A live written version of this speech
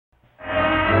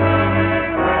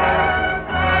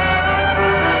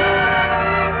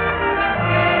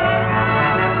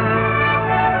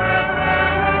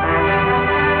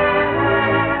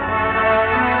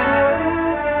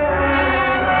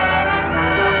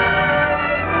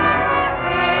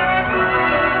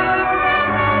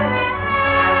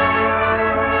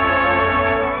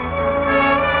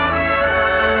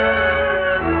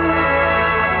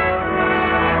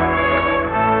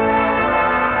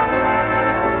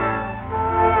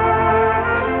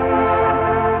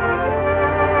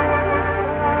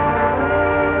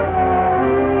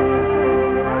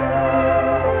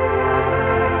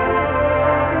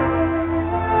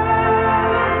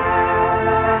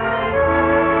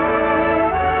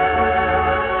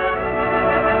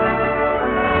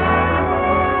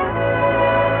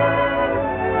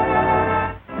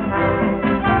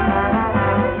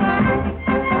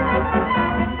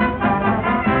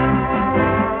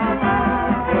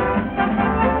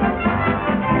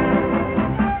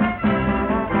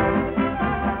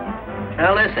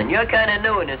Now listen, you're kind of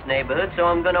new in this neighborhood, so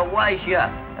I'm gonna wise you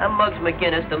up. I'm Muggs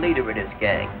McGinnis, the leader of this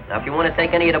gang. Now, if you want to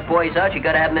take any of the boys out, you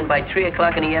gotta have them in by 3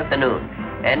 o'clock in the afternoon.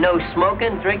 And no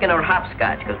smoking, drinking, or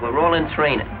hopscotch, because we're all in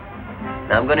training.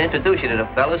 Now, I'm gonna introduce you to the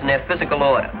fellas in their physical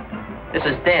order. This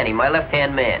is Danny, my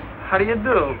left-hand man. How do you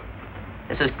do?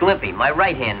 This is Glimpy, my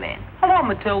right-hand man. Hello,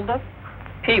 Matilda.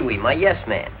 Peewee, my yes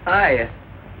man. Hi.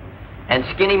 And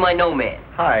Skinny, my no man.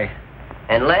 Hi.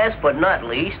 And last but not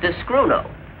least is Scruno.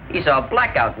 He's our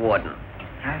blackout warden.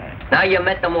 Hi. Now you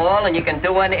met them all, and you can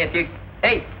do one if you...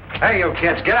 Hey! Hey, you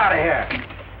kids, get out of here.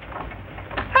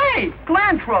 Hey,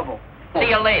 gland trouble. See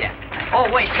you later. Oh,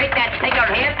 wait, take that sticker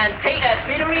hand and take that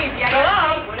Peter easy.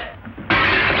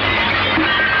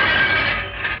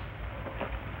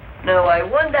 Now, I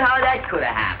wonder how that could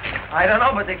have happened. I don't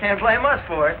know, but they can't blame us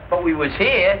for it. But we was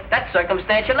here. That's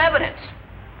circumstantial evidence.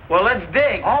 Well, let's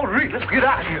dig. All right, let's get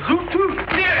out of here. Zoom, too.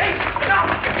 Here, hey, no.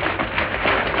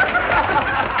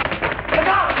 Come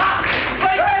on, come.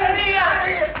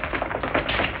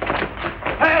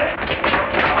 Hey.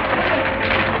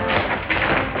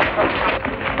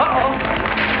 Uh-oh.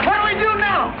 What do we do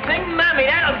now? Sing Mammy,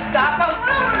 that'll stop them.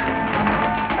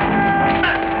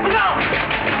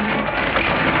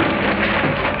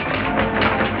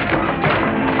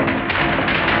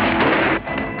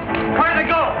 Where did they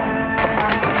go?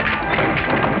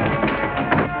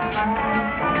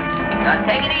 Now,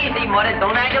 take it easy, Muddy.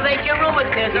 Don't aggravate your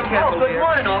rheumatism. Oh, good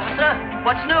morning, officer.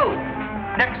 What's new?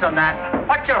 Next on that.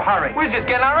 What's your hurry? We're just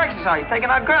getting our exercise, taking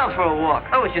our girls for a walk.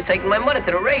 I was just taking my mother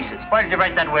to the races. Why did you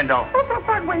break that window?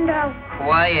 What window?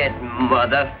 Quiet,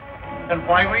 Mother. Then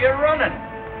why were you running?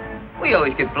 We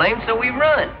always get blamed, so we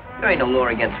run. There ain't no law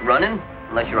against running,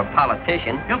 unless you're a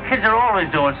politician. You kids are always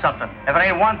doing something. If it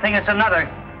ain't one thing, it's another.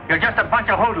 You're just a bunch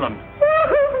of hoodlums.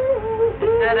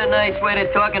 Is that a nice way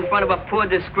to talk in front of a poor,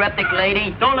 dyspeptic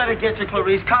lady? Don't let it get you,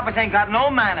 Clarice. Coppers ain't got no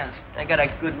manners. I got a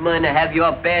good mind to have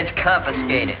your badge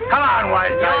confiscated. Come on,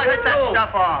 wise guy. You're Put that through.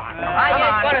 stuff on. I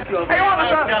ain't gonna do it. Hey,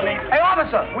 officer. Hey,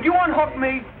 officer. Would you unhook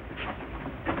me?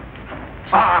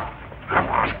 Come on.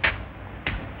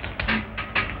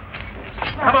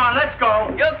 Come on, let's go.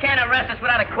 You can't arrest us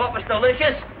without a corpus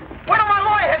delicious. What do my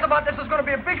lawyer hears about this? There's going to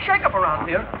be a big shakeup around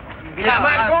here. Yeah,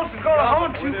 my boss is going to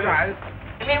hold you guys.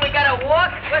 You mean we gotta walk?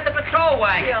 Where's the patrol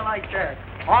wagon? Yeah, like that.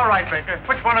 All right, Baker.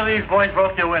 Which one of these boys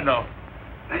broke your window?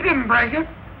 They didn't break it.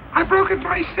 I broke it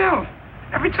myself.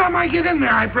 Every time I get in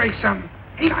there, I break something.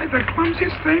 Ain't I the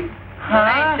clumsiest thing?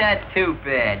 Ain't that too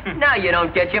bad? Now you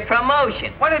don't get your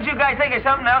promotion. Why don't you guys think of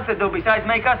something else to do besides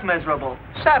make us miserable?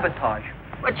 Sabotage.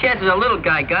 What chances a little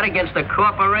guy got against a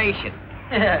corporation?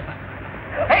 Yeah.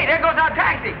 Hey, there goes our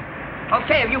taxi.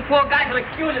 Okay, if you 4 guys will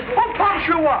excuse us... Who pumps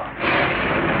you up?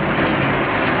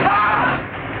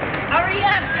 Hurry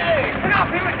up! Get up,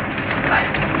 Peewee.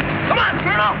 Come on,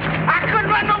 Scruno. I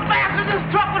couldn't run no faster. This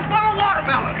truck was full of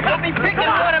watermelons. You'll be picking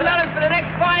watermelons for the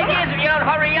next 5 years if you don't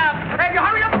hurry up. Hey, if you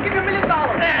hurry up, I'll give you $1 million.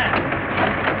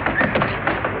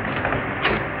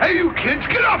 Hey, you kids,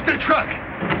 get off the truck.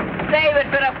 Save it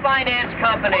for the finance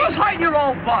company. Who's hiding your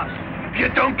old bus? If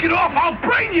you don't get off, I'll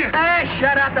brain you.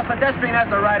 Shut up. The pedestrian has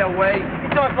the right of way.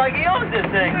 He talks like he owns this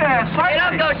thing. Yeah, Hey,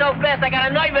 don't go so fast. I got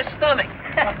a nervous stomach.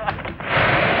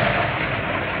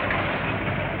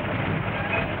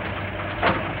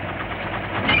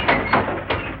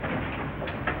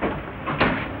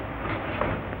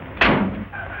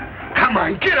 Come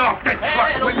on, get off the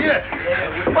truck, will you?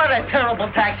 What a terrible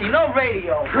taxi. No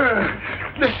radio.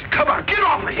 Listen, come on, get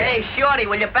off of here. Hey, Shorty,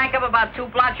 will you back up about 2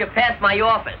 blocks? You're past my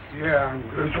office. Yeah,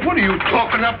 what are you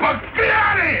talking about? Get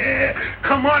out of here.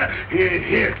 Come on.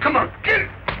 Here, come on, get it.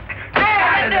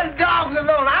 Hey, leave them dogs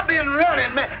alone. I've been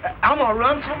running, man. I'm going to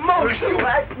run some more.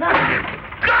 Right now.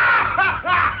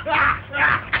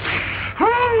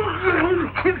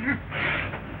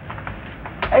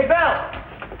 Hey, Bill.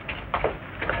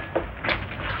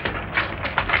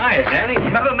 Hiya, Danny.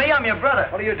 Remember me? I'm your brother.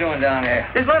 What are you doing down here?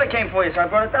 This letter came for you, so I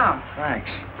brought it down. Thanks.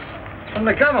 It's from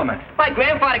the government. My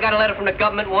grandfather got a letter from the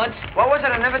government once. What was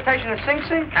it, an invitation to Sing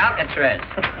Sing? Alcatraz.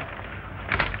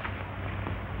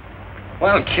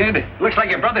 Well, kid, looks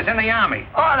like your brother's in the Army.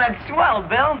 Oh, that's swell,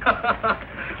 Bill.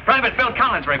 Private Phil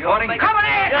Collins reporting. Coming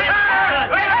in!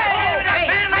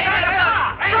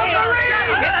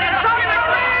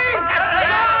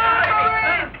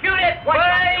 Shoot it!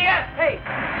 Hey!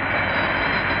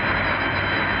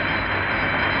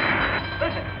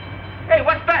 Listen. Hey,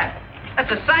 what's that?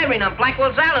 That's a siren on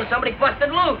Blackwell's Island. Somebody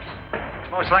busted loose.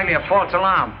 Most likely a false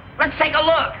alarm. Let's take a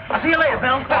look. I'll see you later,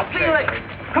 Bill. I'll see you later.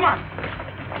 Come on.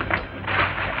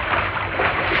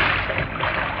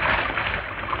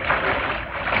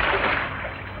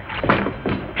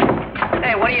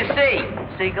 Hey, what do you see?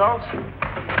 Seagulls?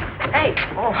 Hey.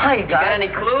 Oh, hi, You got any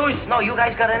clues? No, you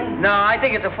guys got any? No, I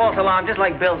think it's a false alarm, just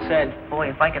like Bill said. Boy,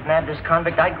 if I could nab this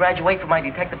convict, I'd graduate from my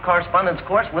detective correspondence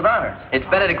course with honors. It's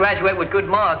better to graduate with good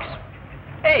marks.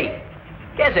 Hey,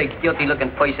 there's a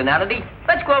guilty-looking personality.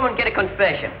 Let's go over and get a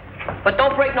confession. But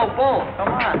don't break no bones. Come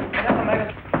on.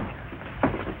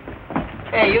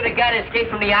 Hey, you the guy that escaped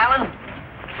from the island?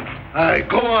 Hey,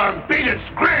 go on, beat it,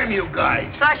 scram, you guys.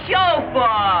 It's a chauffeur.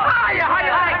 Hiya. How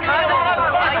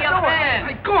you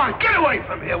been? Hey, go on, get away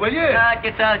from here, will you?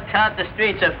 It's out top. The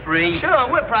streets are free.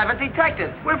 Sure, we're private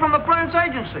detectives. We're from the Burns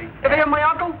Agency. Ever hear of my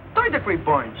uncle? Third-degree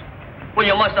Burns. Well,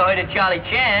 you must have heard of Charlie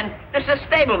Chan. This is a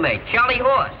stablemate, Charlie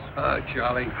Horse.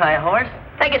 Charlie. Hi, Horse.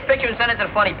 Take his picture and send it to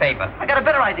the funny paper. I got a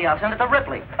better idea. I'll send it to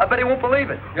Ripley. I bet he won't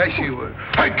believe it. Yes, you would.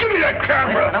 Hey, give me that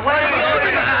camera. Now, what are you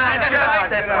doing?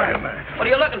 Wait a minute. What are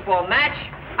you looking for, a match?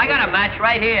 I got a match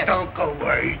right here. Don't go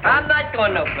away. I'm not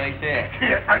going no place here.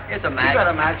 Here's a match. You got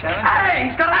a match, haven't you?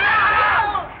 Hey, he's got a...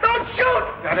 Don't shoot!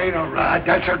 That ain't a rod,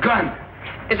 that's a gun.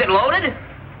 Is it loaded?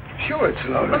 Sure, it's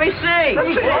loaded. Let me see. Let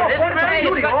me see. This What about man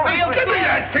you? has got real Give me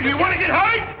that thing. You want to get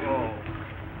hurt?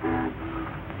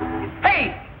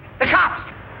 Hey, the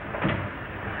cops.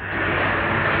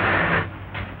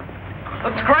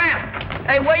 Looks cramped.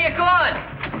 Hey, where you going?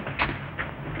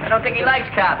 I don't think he likes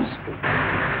cops.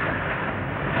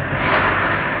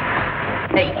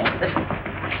 Hey, listen.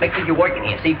 Make sure you're working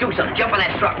here. See, do something. Jump on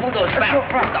that truck. Move those barrels.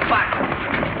 The box.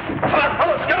 Come on,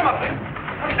 fellas, get him up there.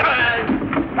 Come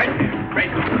on. Right there.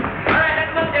 Right there. All right,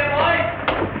 let's look there, boys.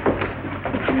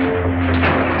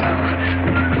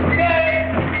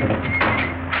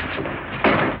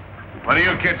 What are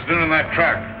you kids doing in that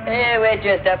truck? Hey, we're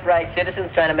just upright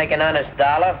citizens trying to make an honest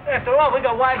dollar. After all, we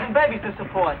got wives and babies to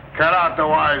support. Cut out the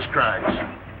wisecracks.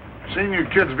 Seen you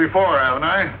kids before, haven't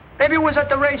I? Maybe it was at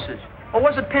the races. Or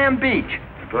was it Palm Beach?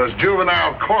 It was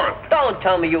juvenile court. Don't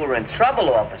tell me you were in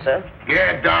trouble, officer.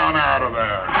 Get down out of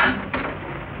there.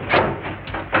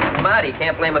 Marty,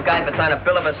 can't blame a guy for trying to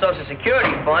build up a Social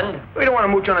Security fund. We don't want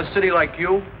to mooch on a city like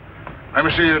you. Let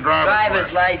me see your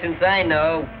Driver's license, I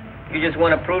know. You just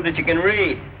want to prove that you can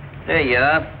read. There you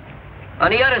are. On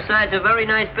the other side's a very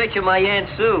nice picture of my Aunt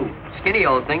Sue. Skinny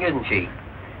old thing, isn't she?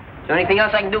 Is there anything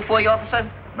else I can do for you, officer?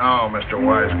 No, Mr.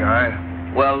 Wise Guy.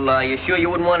 Well, you sure you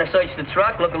wouldn't want to search the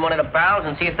truck, look in one of the barrels,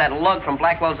 and see if that lug from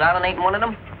Blackwell's Island ain't in one of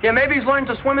them? Yeah, maybe he's learning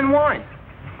to swim in wine.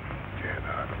 Get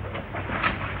out of it.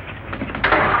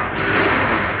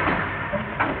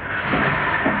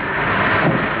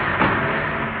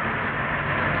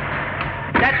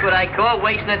 That's what I call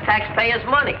wasting the taxpayers'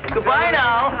 money. Goodbye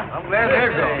now. I'm glad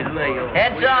they're going.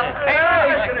 Heads up.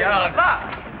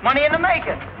 Look, money in the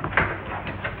making.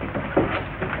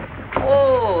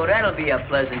 Oh, that'll be a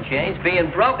pleasant change.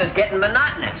 Being broke is getting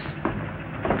monotonous.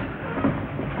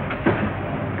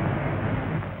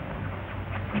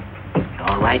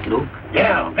 All right, Luke?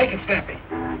 Yeah, make it snappy.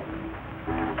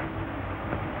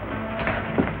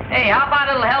 Hey, how about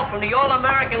a little help from the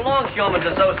All-American Longshoremen's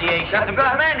Association? Got some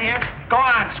good men here. Go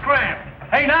on, scram.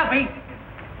 Hey, Nappy.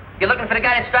 You looking for the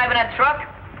guy that's driving that truck?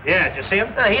 Yeah, did you see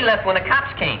him? He left when the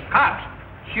cops came. Cops.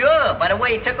 Sure. By the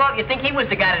way he took off, you'd think he was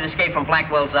the guy that escaped from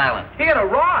Blackwell's Island. He had a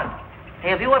rod. Hey,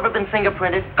 have you ever been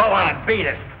fingerprinted? Go on, beat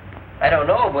it. I don't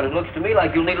know, but it looks to me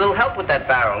like you'll need a little help with that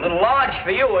barrel. A little large for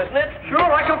you, isn't it? Sure,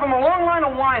 I come from a long line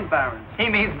of wine barons. He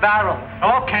means barrels.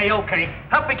 Okay.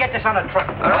 Help me get this on the truck.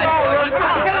 All right, boys. Come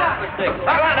on, get out.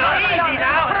 Come on, now, easy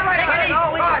now. Take it easy.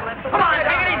 Come on,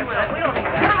 take it easy with it.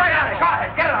 Get it right on it. Go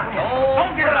ahead, get it on.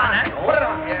 Don't get it on it. Put it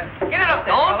on. Get it up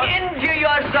there. Don't injure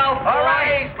yourself. All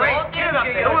right, great. Don't Get it up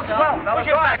injure there. yourself. Push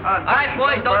it back. All right,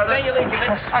 boys, don't strain your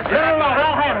ligaments. No,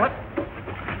 I'll handle it.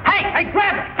 Hey,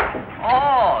 grab it.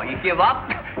 Oh, you give up?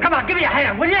 Come on, give me a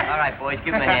hand, will you? All right, boys,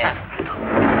 give him a hand.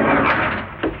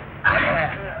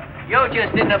 You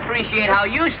just didn't appreciate how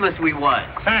useless we was.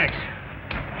 Thanks.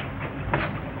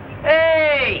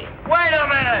 Hey, wait a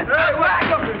minute.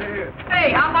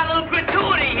 Hey, How about a little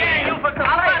gratuity here? Yeah, you for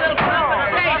How about a little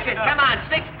compensation? Come on,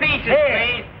 6 pieces,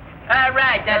 please. All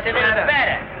right, that's a little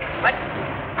better. But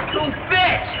 2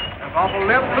 bits. Awful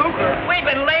limp, Luke. We've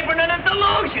been laboring in a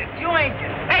delusion. You ain't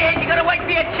it. Hey, ain't you gonna wait for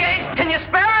your change? Can you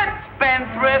spare it?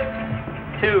 Spendthrift.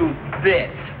 2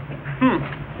 bits.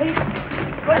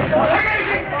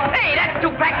 Hey, that's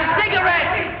 2 packs of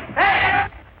cigarettes.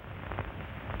 Hey!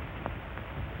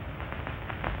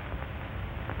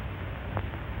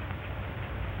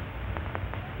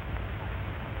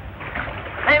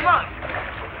 Hey, Mark.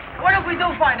 What if we do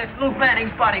find this Luke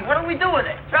Manning's body? What do we do with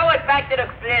it? Throw it back to the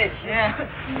fish. Yeah.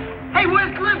 Hey,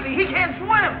 where's Glimpy? He can't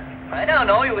swim. I don't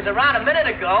know. He was around a minute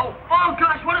ago. Oh,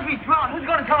 gosh, what if he's drowned? Who's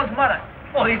going to tell his mother?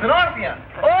 Oh, he's an Orpheum.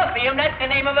 Orpheum, that's the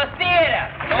name of a theater.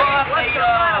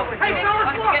 Orpheum. Hey,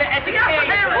 fellas, look. Get an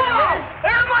education. Hey, whoa!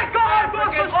 Hey, my God,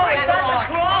 what's the street? That's a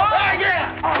scroll. Oh,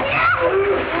 yeah.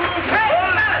 Hey,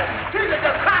 these are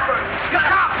the coppers. Get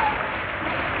out.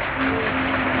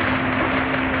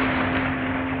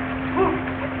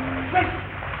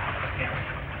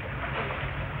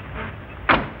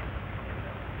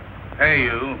 Hey,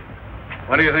 you.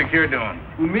 What do you think you're doing?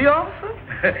 Me, officer?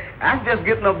 I'm just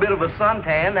getting a bit of a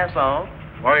suntan, that's all.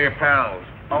 Where are your pals?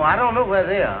 Oh, I don't know where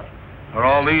they are. Are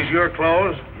all these your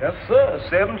clothes? Yes, sir.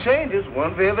 7 changes,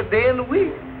 one for every day in the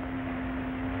week.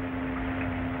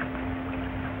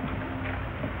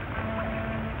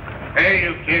 Hey,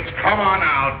 you kids, come on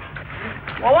out.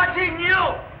 Well, what's eating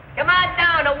you? Come on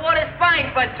down. The water's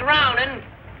fine for drowning.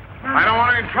 I don't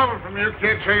want any trouble from you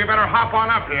kids, so you better hop on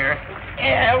up here.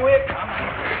 Yeah, we're coming.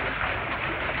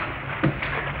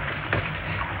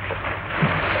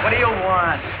 What do you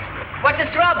want? What's the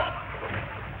trouble?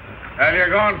 Well, you're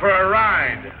going for a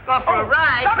ride. Go for a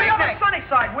ride. Stop me on the sunny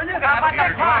side, will you? How about You're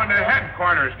that going park? to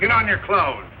headquarters. Get on your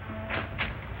clothes.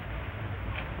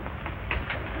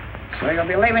 So you'll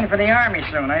be leaving for the Army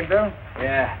soon, eh, Bill?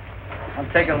 Yeah. I'm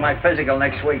taking my physical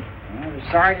next week. I'm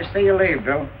sorry to see you leave,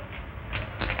 Bill.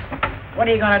 What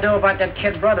are you going to do about that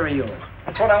kid brother of yours?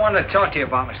 That's what I wanted to talk to you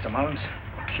about, Mr. Mullins.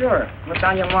 Sure. What's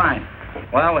on your mind?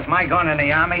 Well, with my going in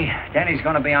the Army, Danny's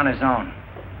going to be on his own.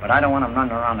 But I don't want him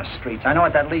running around the streets. I know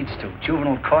what that leads to.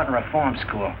 Juvenile court and reform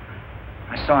school.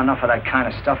 I saw enough of that kind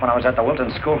of stuff when I was at the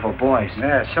Wilton School for Boys.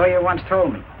 Yeah, so you once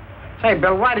told me. Say,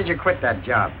 Bill, why did you quit that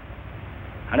job?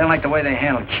 I didn't like the way they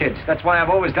handled kids. That's why I've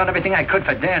always done everything I could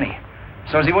for Danny.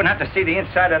 So as he wouldn't have to see the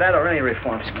inside of that or any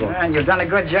reform school. Yeah, and you've done a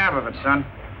good job of it, son.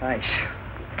 Thanks.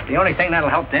 The only thing that'll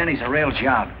help Danny's a real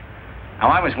job. Now,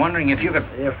 I was wondering if you could...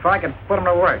 If I could put him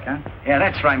to work, huh? Yeah,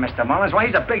 that's right, Mr. Mullins. Why,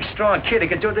 he's a big, strong kid. He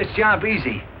could do this job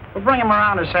easy. Well, bring him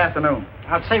around this afternoon.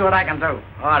 I'll see what I can do.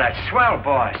 Oh, that's swell,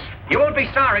 boss. You won't be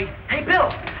sorry. Hey,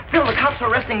 Bill. Bill, the cops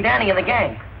are arresting Danny and the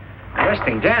gang.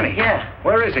 Arresting Danny? Yeah.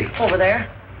 Where is he? Over there.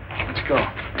 Let's go.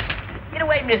 Get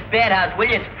away from this bad house, will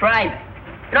you? It's private.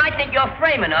 You know, I think you're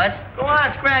framing us. Go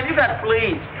on, Scram, you got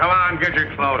fleas. Come on, get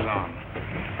your clothes on.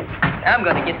 I'm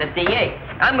going to get the DA.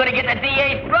 I'm going to get the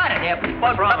DA's brother there.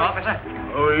 What's wrong, officer?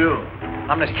 Who are you?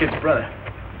 I'm this kid's brother.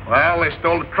 Well, they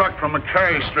stole the truck from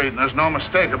McCary Street, and there's no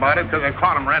mistake about it because they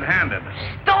caught him red-handed.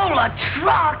 Stole a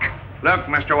truck? Look,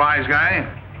 Mr. Wise Guy,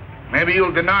 maybe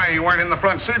you'll deny you weren't in the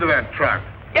front seat of that truck.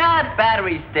 Yeah,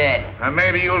 battery's dead. And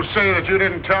maybe you'll say that you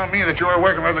didn't tell me that you were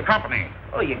working for the company.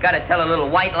 Oh, you got to tell a little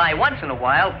white lie once in a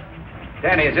while.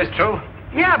 Danny, is this true?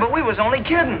 Yeah, but we was only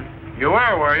kidding. You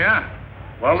were you?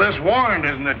 Well, this warrant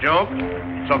isn't a joke,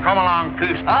 so come along,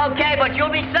 peace. Okay, but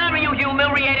you'll be sorry you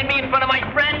humiliated me in front of my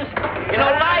friends. You know,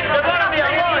 life is going to be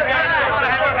a long time.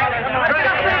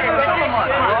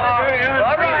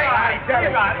 All right. Get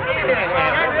in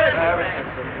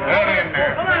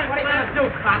there. Come on, what are you going to do,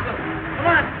 Copper? Come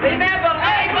on. Remember,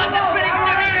 labor the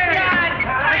victory God.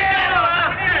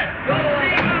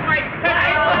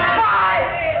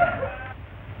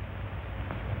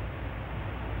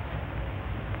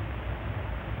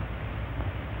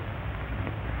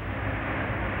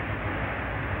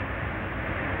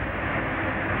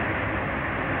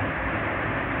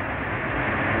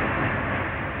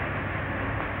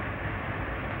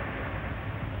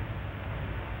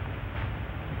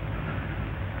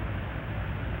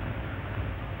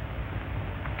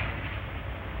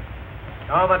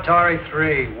 Dormitory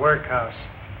 3, workhouse.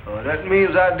 Oh, that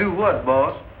means I do what,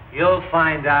 boss? You'll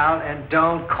find out, and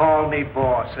don't call me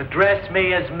boss. Address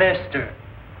me as Mister.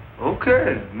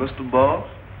 Okay, Mr. Boss.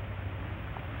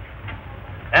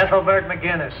 Ethelbert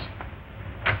McGinnis.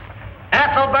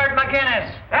 Ethelbert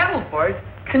McGinnis! Ethelbert?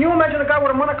 Can you imagine a guy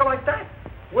with a moniker like that?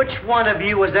 Which one of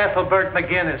you is Ethelbert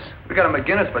McGinnis? We got a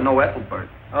McGinnis, but no Ethelbert.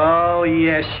 Oh,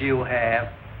 yes, you have.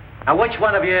 Now, which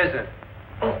one of you is it?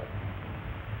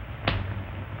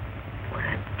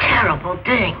 Terrible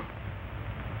thing.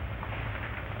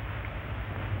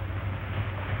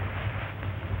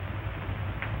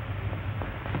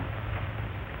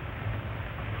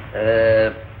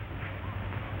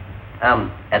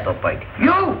 I'm Ethelbert.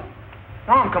 You? Oh,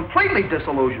 I'm completely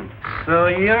disillusioned. So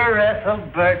you're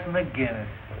Ethelbert McGinnis.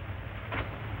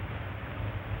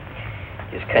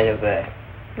 Just kind of a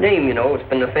name, you know. It's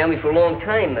been in the family for a long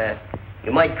time.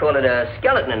 You might call it a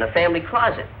skeleton in the family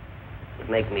closet. It'd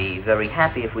make me very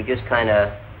happy if we just kind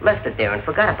of left it there and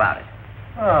forgot about it.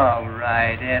 All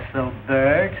right,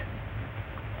 Ethelbert.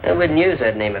 I wouldn't use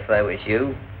that name if I was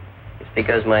you. It's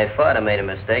because my father made a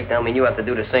mistake. Now, I mean, you have to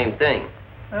do the same thing.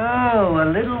 Oh, a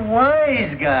little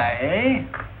wise guy, eh?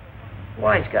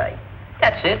 Wise guy.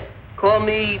 That's it. Call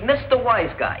me Mr.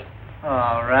 Wise Guy.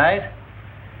 All right.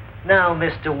 Now,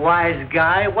 Mr. Wise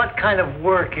Guy, what kind of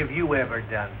work have you ever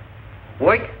done?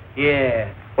 Work?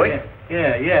 Yeah. Work?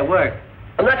 Yeah, work.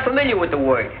 I'm not familiar with the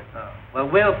word. Oh, well,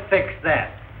 we'll fix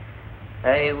that.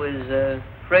 I was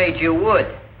afraid you would.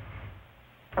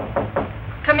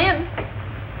 Come in.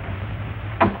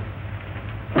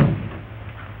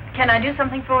 Can I do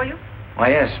something for you? Why,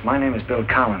 yes, my name is Bill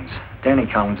Collins. Danny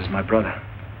Collins is my brother.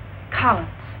 Collins.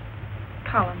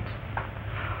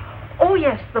 Oh,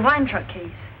 yes, the wine truck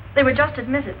case. They were just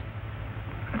admitted.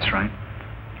 That's right.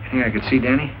 You think I could see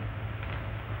Danny?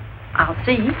 I'll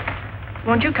see.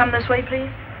 Won't you come this way, please?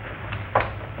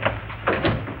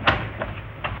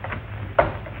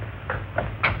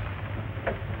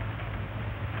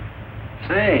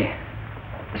 Say,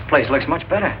 this place looks much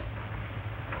better.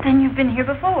 Then you've been here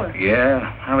before.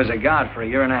 Yeah, I was a guard for 1.5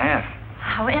 years.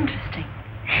 How interesting.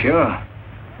 Sure.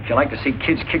 If you like to see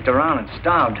kids kicked around and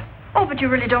starved. Oh, but you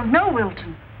really don't know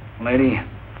Wilton. Lady,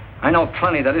 I know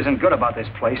plenty that isn't good about this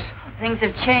place. Things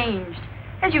have changed,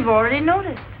 as you've already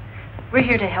noticed. We're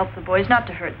here to help the boys, not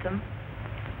to hurt them.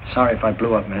 Sorry if I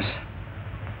blew up, miss.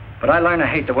 But I learned to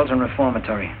hate the Wilton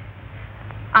Reformatory.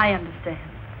 I understand.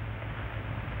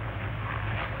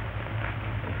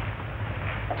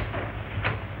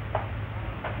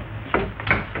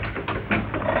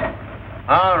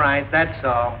 All right, that's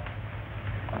all.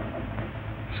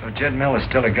 So Jed Miller's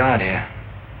still a guard here.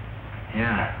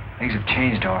 Yeah, things have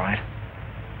changed, all right.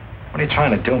 What are you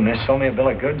trying to do, miss? Sell me a bill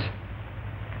of goods?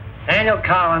 Daniel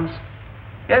Collins.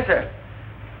 Yes, sir.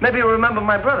 Maybe you remember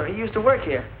my brother. He used to work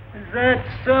here. Is that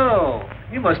so?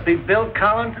 You must be Bill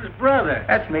Collins' brother.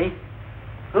 That's me.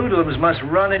 Hoodlums must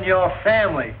run in your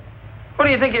family. What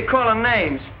do you think you're calling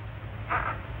names?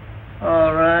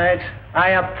 All right. I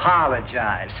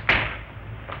apologize.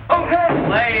 Okay.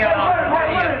 Lay off.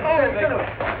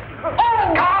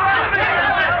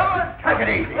 Take it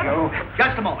easy, you.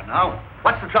 Just a moment now.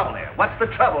 What's the trouble here? What's the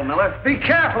trouble, Miller? Be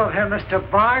careful of him, Mr.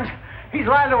 Barnes. He's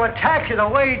liable to attack you the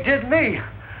way he did me.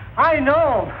 I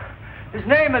know him. His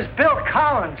name is Bill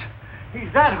Collins.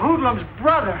 He's that hoodlum's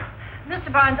brother.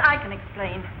 Mr. Barnes, I can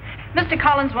explain. Mr.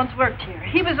 Collins once worked here.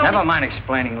 He was only... Never mind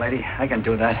explaining, lady. I can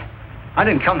do that. I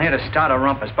didn't come here to start a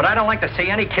rumpus, but I don't like to see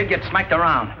any kid get smacked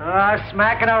around.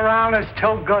 Smacking around is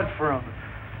too good for him.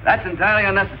 That's entirely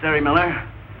unnecessary, Miller.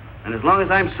 And as long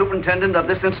as I'm superintendent of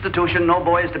this institution, no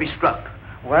boy is to be struck.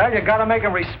 Well, you gotta make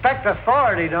him respect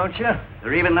authority, don't you?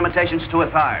 There are even limitations to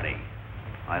authority.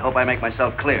 I hope I make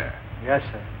myself clear. Yes,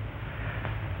 sir.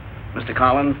 Mr.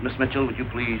 Collins, Miss Mitchell, would you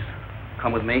please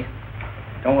come with me?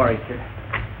 Don't worry, kid.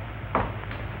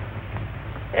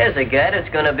 There's a guy that's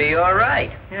gonna be all right.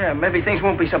 Yeah, maybe things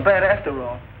won't be so bad after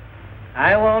all.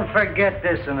 I won't forget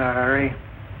this in a hurry,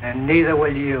 and neither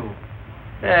will you.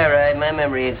 All right, my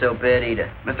memory ain't so bad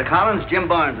either. Mr. Collins, Jim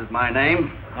Barnes is my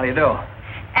name. How do you do?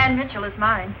 Ann Mitchell is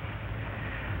mine.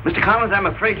 Mr. Collins, I'm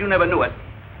afraid you never knew it.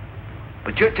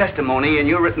 But your testimony in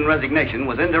your written resignation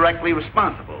was indirectly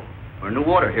responsible for new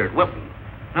order here at Wilton.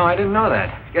 No, I didn't know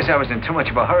that. Guess I was in too much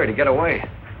of a hurry to get away.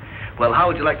 Well, how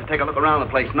would you like to take a look around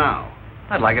the place now?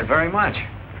 I'd like it very much.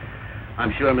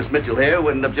 I'm sure Miss Mitchell here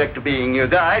wouldn't object to being your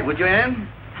guide, would you, Ann?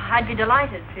 I'd be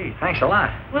delighted. Gee, thanks a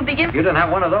lot. We'll begin... You didn't have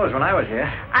one of those when I was here.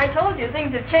 I told you,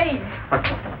 things have changed.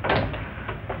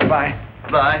 Goodbye.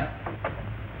 Bye.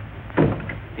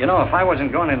 You know, if I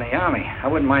wasn't going in the Army, I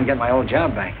wouldn't mind getting my old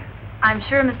job back. I'm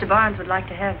sure Mr. Barnes would like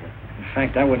to have you. In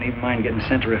fact, I wouldn't even mind getting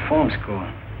sent to Reform School.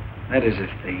 That is, if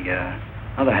the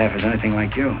other half is anything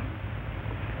like you.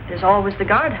 There's always the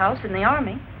guardhouse in the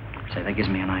Army. Say, that gives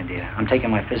me an idea. I'm taking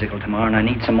my physical tomorrow, and I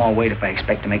need some more weight if I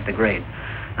expect to make the grade.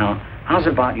 Now, how's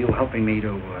about you helping me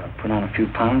to put on a few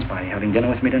pounds by having dinner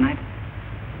with me tonight?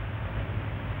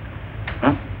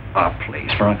 Huh? Oh,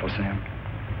 please, for Uncle Sam.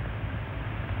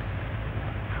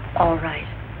 All right.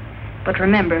 But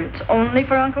remember, it's only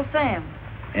for Uncle Sam.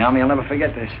 The Army will never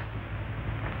forget this.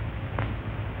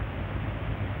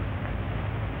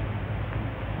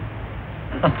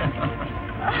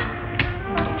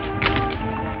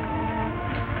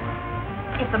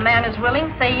 If the man is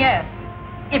willing, say yes.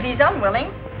 If he's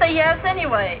unwilling, say yes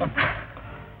anyway.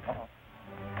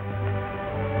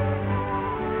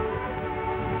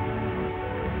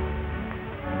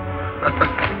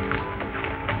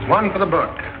 One for the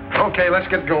book. Okay, let's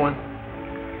get going.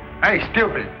 Hey,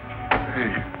 stupid.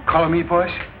 Hey, calling me,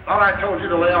 boys? Thought I told you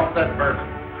to lay off that bourbon.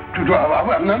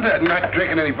 I'm not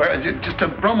drinking any bourbon. Just a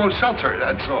bromo seltzer,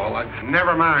 that's all.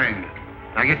 Never mind.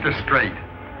 Now get this straight.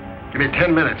 Give me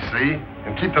 10 minutes, see?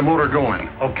 And keep the motor going.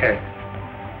 Okay.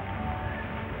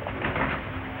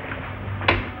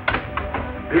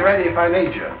 Be ready if I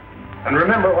need you. And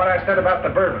remember what I said about the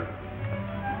bourbon.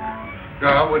 No,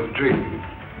 I wouldn't treat him.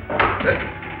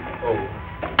 Oh.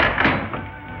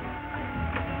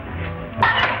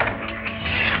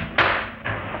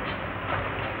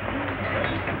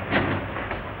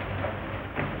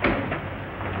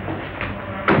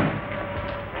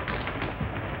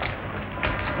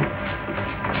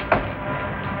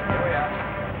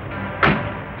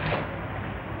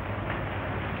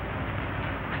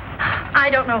 I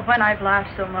don't know when I've laughed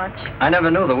so much. I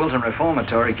never knew the Wilton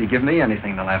Reformatory could give me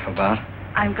anything to laugh about.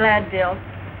 I'm glad, Bill.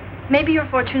 Maybe your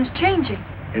fortune's changing.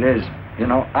 It is. You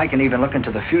know, I can even look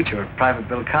into the future of Private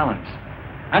Bill Collins.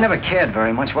 I never cared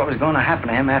very much what was going to happen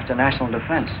to him after national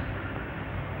defense.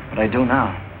 But I do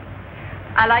now.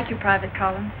 I like you, Private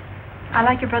Collins. I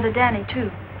like your brother Danny, too.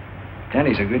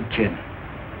 Danny's a good kid.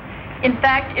 In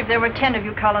fact, if there were 10 of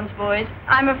you Collins boys,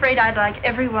 I'm afraid I'd like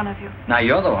every one of you. Now,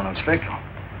 you're the one who's fickle.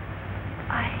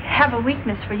 I have a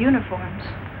weakness for uniforms.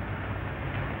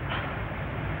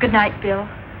 Good night, Bill.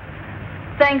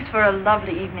 Thanks for a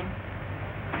lovely evening.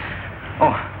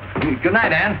 Oh, good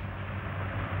night, Ann.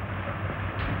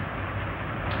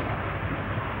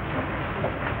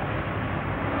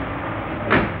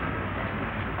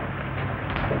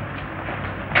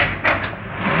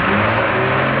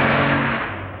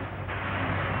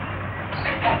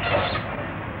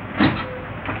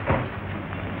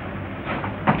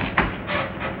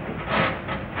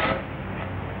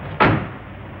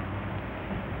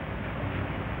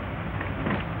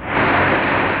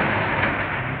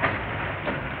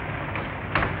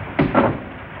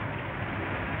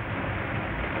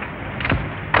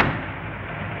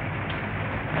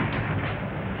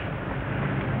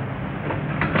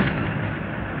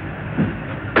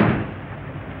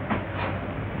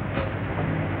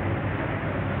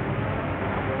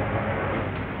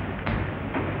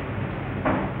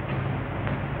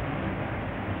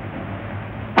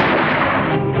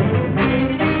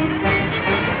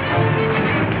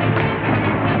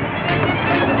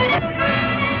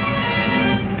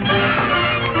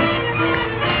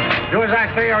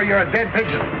 Or you're a dead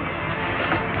pigeon.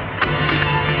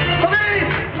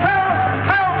 Police! Help!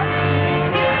 Help!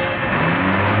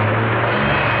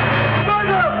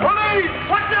 Murder! Police!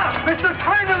 What's up? Mr.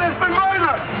 Trainer has been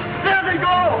murdered! There they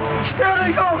go! There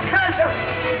they go! Catch him!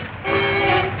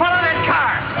 Follow that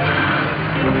car!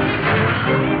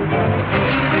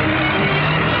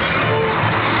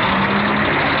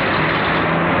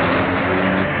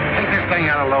 Take this thing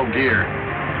out of low gear.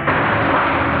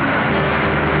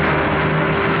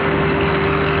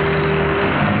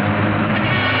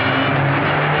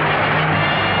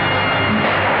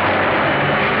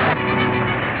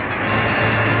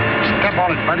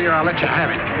 Buddy, or I'll let you have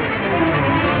it.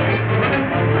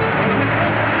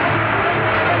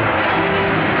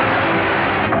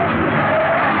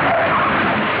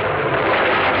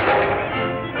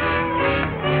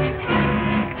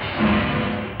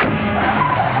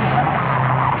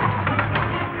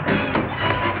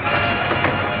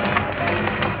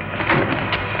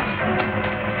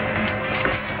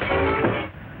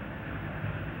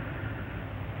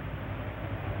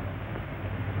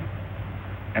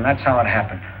 And that's how it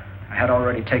happened. I had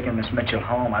already taken Miss Mitchell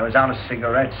home. I was out of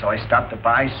cigarettes, so I stopped to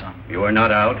buy some. You were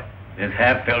not out. This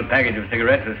half-filled package of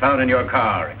cigarettes was found in your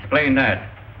car. Explain that.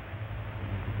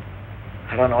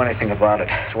 I don't know anything about it.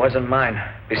 It wasn't mine.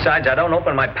 Besides, I don't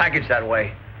open my package that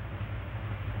way.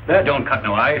 That don't cut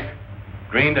no ice.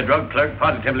 Green, the drug clerk,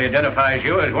 positively identifies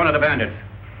you as one of the bandits.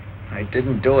 I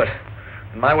didn't do it.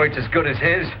 And my word's as good as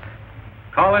his.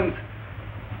 Collins,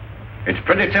 it's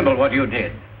pretty simple what you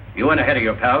did. You went ahead of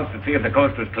your pals to see if the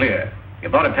coast was clear. You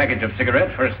bought a package of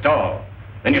cigarettes for a stall.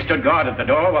 Then you stood guard at the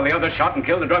door while the others shot and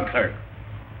killed the drug clerk.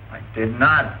 I did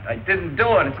not. I didn't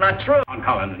do it. It's not true. Come on,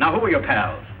 Collins. Now, who are your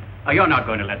pals? Now, you're not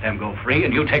going to let them go free,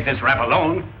 and you take this rap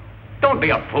alone. Don't be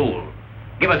a fool.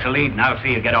 Give us a lead, and I'll see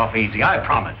you get off easy. I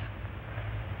promise.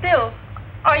 Bill,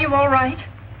 are you all right?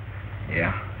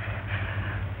 Yeah.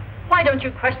 Why don't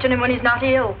you question him when he's not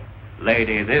ill?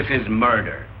 Lady, this is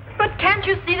murder. But can't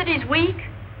you see that he's weak?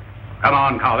 Come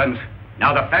on, Collins.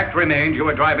 Now, the fact remains you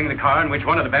were driving the car in which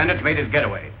one of the bandits made his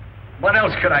getaway. What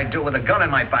else could I do with a gun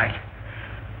in my back?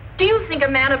 Do you think a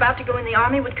man about to go in the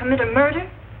army would commit a murder?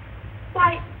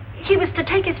 Why, he was to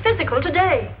take his physical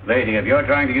today. Lady, if you're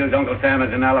trying to use Uncle Sam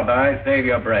as an alibi, save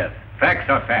your breath. Facts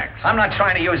are facts. I'm not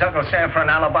trying to use Uncle Sam for an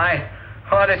alibi.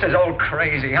 Oh, this is all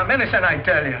crazy. I'm innocent, I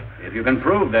tell you. If you can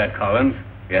prove that, Collins,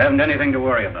 you haven't anything to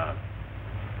worry about.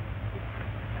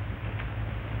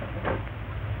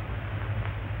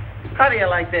 How do you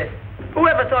like this?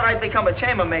 Whoever thought I'd become a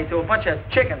chambermaid to a bunch of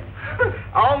chickens?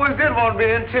 I always did want to be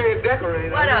an interior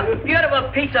decorator. What a beautiful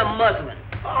piece of muslin.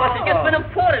 Must have just been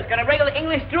imported. Got a regular English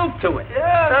nice droop to it.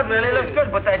 Yeah. That really looks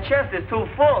good, but that chest is too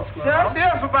full, Scruno.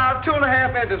 Yes, about 2.5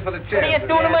 inches for the chest. What are you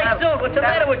doing to my suit? What's the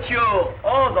matter with you?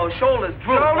 Oh, those shoulders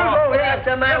droop. What's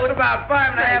the matter with... About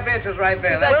 5.5 inches right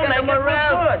there. We'll make them it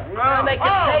around. good. We'll make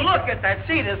it taste. Look at that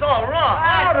seat. It's all wrong.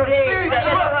 Oh, the seat.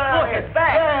 Look, it's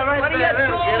back. Yeah, right What are there. you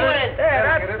doing?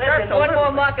 Listen, one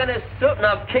more mark on this suit and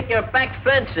I'll kick your back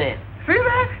fence in. See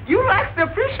that? You lack the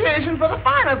appreciation for the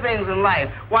finer things in life.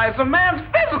 Why, it's a man's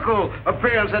physical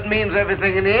appearance that means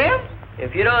everything in the end.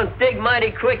 If you don't dig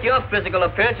mighty quick, your physical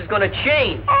appearance is going to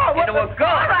change into a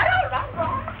god. All right.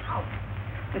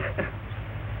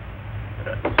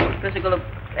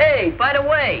 Hey, by the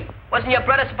way, wasn't your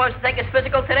brother supposed to take his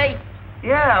physical today?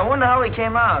 Yeah, I wonder how he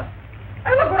came out.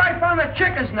 Hey, look what I found in that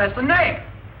chicken's nest, a egg.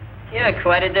 You're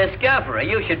quite a discoverer.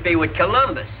 You should be with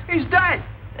Columbus. He's dead.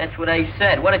 That's what I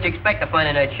said. What did you expect to find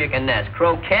in that chicken nest?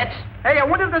 Croquettes? Hey, I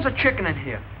wonder if there's a chicken in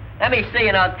here. Let me see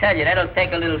and I'll tell you. That'll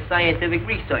take a little scientific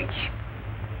research.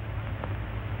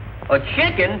 A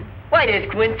chicken? Why, there's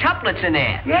quintuplets in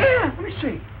there. Yeah, let me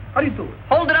see. How do you do it?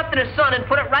 Hold it up to the sun and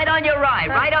put it right on your eye.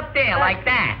 Right up there, like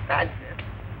that. That's it.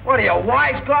 What are you, a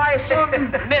wise guy or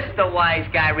something? Mr. Wise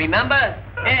Guy, remember?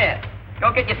 Here,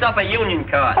 go get yourself a union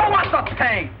card. Oh, what's the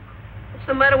pain? What's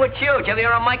the matter with you? Did you ever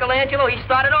hear of Michelangelo? He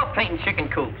started off painting chicken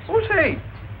coops. Who's he?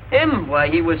 Him? Why,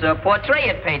 he was a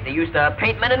portrait painter. He used to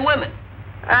paint men and women.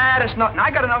 Ah, that's nothing.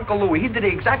 I got an Uncle Louie. He did the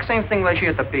exact same thing last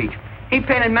year at the beach. He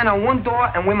painted men on one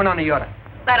door and women on the other.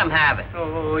 Let him have it.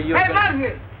 Oh, you. Hey,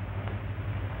 Leslie!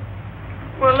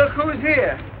 Well, look who's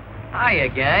here. Hiya,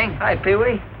 gang. Hi,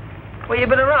 Peewee. Well, you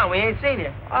been around? We ain't seen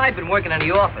you. I've been working in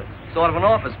the office. Sort of an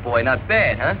office boy. Not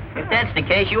bad, huh? If that's the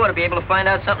case, you ought to be able to find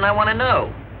out something I want to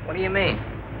know. What do you mean?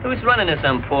 Who's running this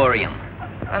emporium?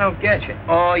 I don't get you.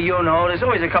 Oh, you know, there's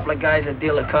always a couple of guys that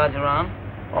deal the cards around.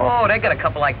 Oh, they got a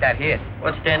couple like that here.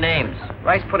 What's their names?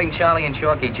 Rice Pudding Charlie and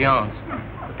Chalky Jones.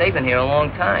 But they've been here a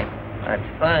long time.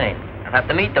 That's fine. I'll have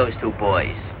to meet those two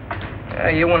boys.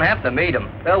 You won't have to meet them.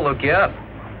 They'll look you up.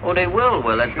 Oh, they will.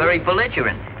 Well, that's very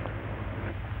belligerent.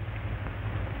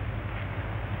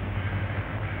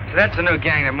 So that's the new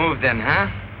gang that moved in, huh?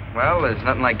 Well, there's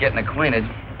nothing like getting acquainted.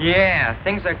 Yeah,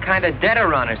 things are kind of dead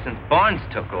around her since Barnes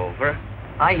took over.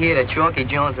 I hear that Chalky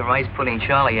Jones and Rice Pudding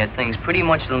Charlie had things pretty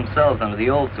much to themselves under the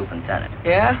old superintendent.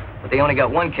 Yeah? But they only got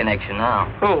one connection now.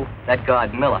 Who? That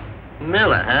guard Miller.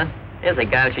 Miller, huh? Here's a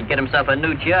guy who should get himself a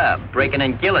new job, breaking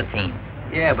in guillotine.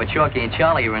 Yeah, but Chalky and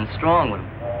Charlie are in strong with him.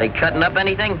 They cutting up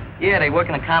anything? Yeah, they work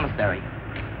in the commissary.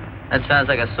 That sounds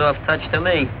like a soft touch to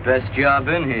me. Best job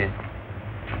in here.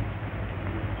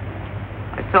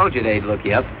 I told you they'd look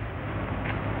you up.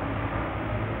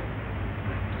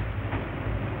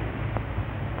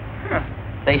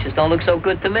 Faces don't look so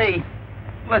good to me.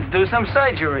 Let's do some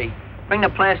surgery. Bring the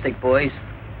plastic, boys.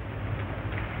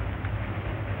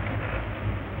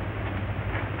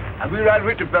 I'll be right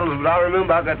with you, fellas, but I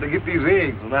remember I got to get these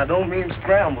eggs, and I don't mean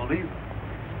scrambled either.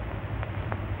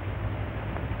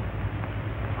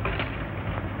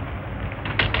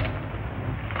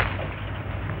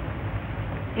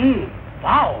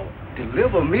 Wow.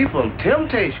 Deliver me from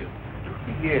temptation.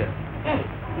 Yeah.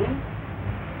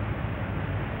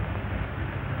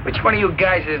 Which one of you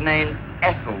guys is named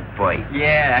Ethelboy?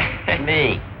 Yeah,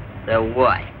 me. The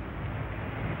what?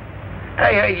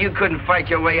 I heard you couldn't fight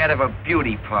your way out of a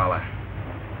beauty parlor.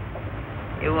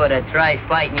 You ought to try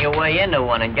fighting your way into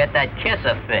one and get that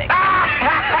kisser fixed.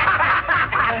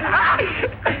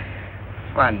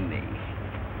 Funny.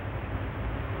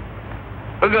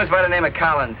 Who goes by the name of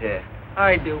Collins here?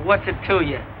 I do. What's it to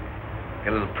you? Got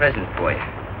a little present for you.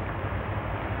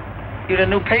 You're the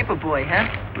new paper boy, huh?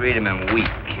 Read him in weak,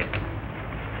 kid.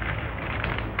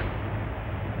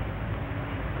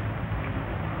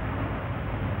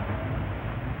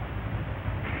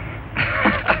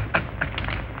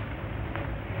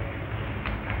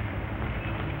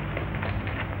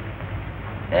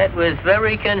 That was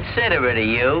very considerate of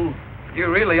you.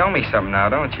 You really owe me something now,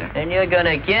 don't you? And you're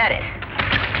gonna get it.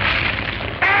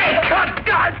 Hey,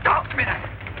 God, stop a minute.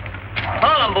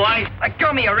 Hold him, boys. Let go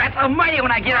of me, you rats. I'll murder you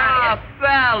when I get out of here.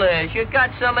 Fellas, you got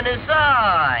some in his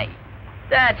eye.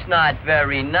 That's not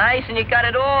very nice, and you got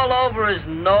it all over his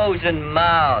nose and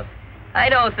mouth. I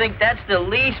don't think that's the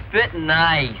least bit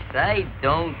nice. I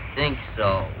don't think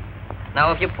so.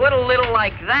 Now, if you put a little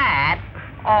like that...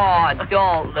 Oh,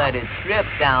 don't let it drip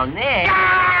down there.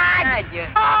 God! God!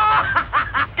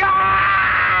 Come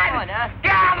on, huh?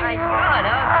 Come on,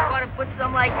 huh? I want to put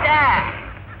some like that.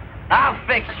 I'll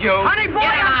fix you. Honey boy,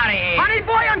 Get him out of here. Honey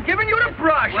boy, I'm giving you the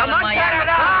brush. Well, I'm not my getting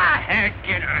ass. out.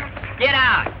 Get her. Get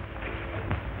out.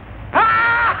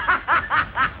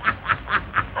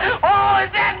 Oh,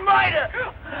 is that murder?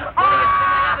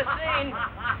 I've never seen.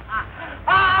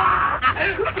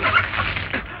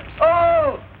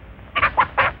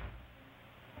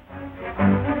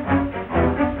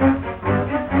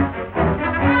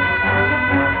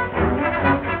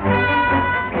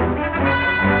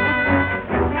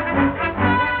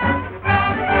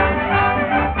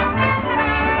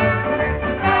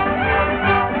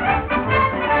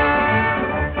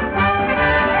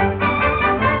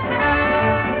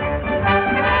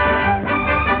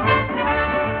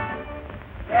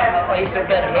 I spent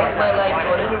about half my life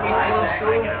going into reform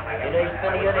school, and I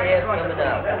spent the other half coming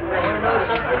out. You want to know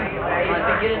something? It's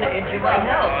beginning to injure my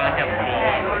health.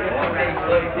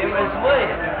 So there was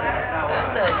mine.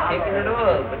 I'm not kicking it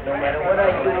off, but no matter what I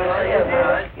do or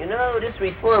say, you know, this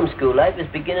reform school life is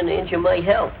beginning to injure my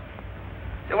health.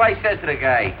 So I says to the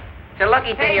guy, it's a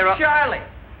lucky thing you're up. Hey, Charlie,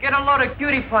 get a load of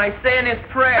cutie pie saying his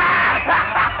prayer.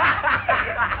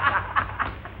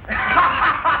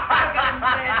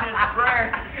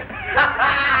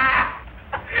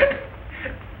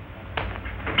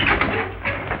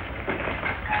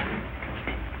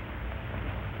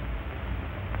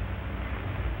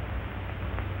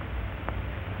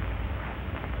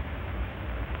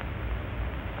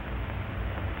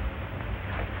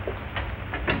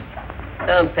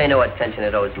 Don't pay no attention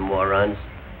to those morons.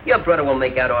 Your brother will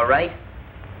make out all right.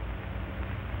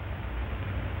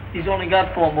 He's only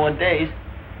got 4 more days.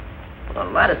 Well, a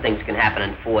lot of things can happen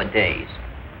in 4 days.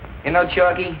 You know,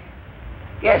 Chalky,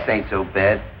 gas ain't so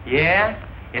bad. Yeah?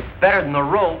 It's better than the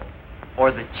rope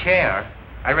or the chair.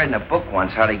 I read in a book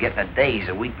once how they get in a daze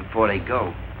a week before they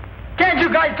go. Can't you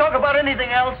guys talk about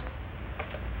anything else?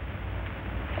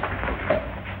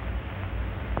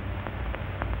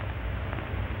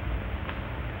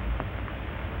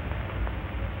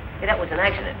 Hey, that was an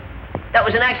accident. That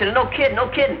was an accident. No kidding, no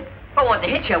kidding. If I wanted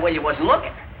to hit you while you wasn't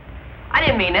looking. I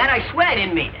didn't mean that. I swear I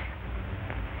didn't mean it.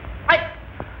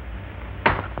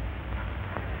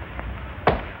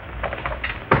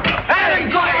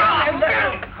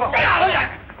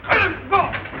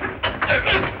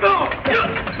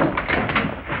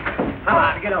 Come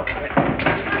on, get over here.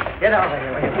 Get over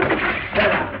here.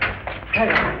 Get out. Get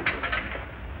out.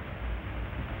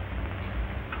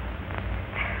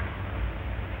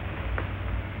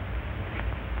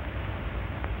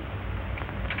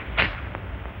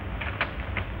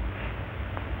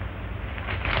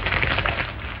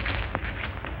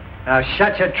 Now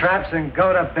shut your traps and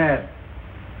go to bed.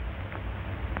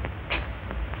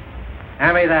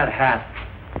 Hand me that hat.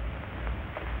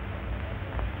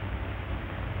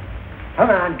 Come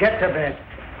on, get to bed.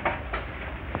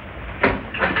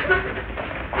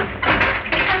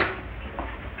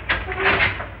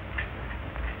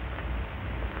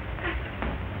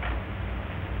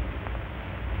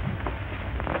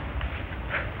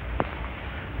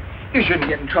 You shouldn't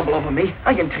get in trouble over me.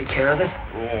 I can take care of it.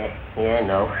 Yeah, I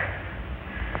know.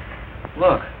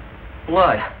 Look,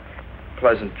 blood.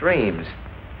 Pleasant dreams,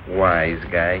 wise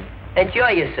guy. Enjoy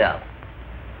yourself.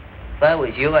 If I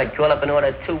was you, I'd call up and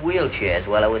order 2 wheelchairs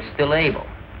while I was still able.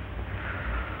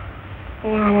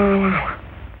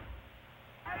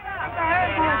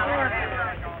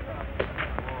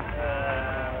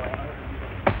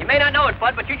 You may not know it,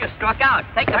 Bud, but you just struck out.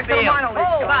 Take the field. Come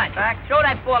on, show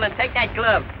that ball and take that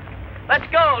glove. Let's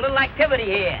go, a little activity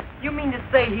here. You mean to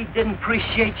say he didn't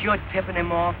appreciate your tipping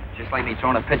him off? Just like me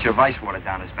throwing a pitcher of ice water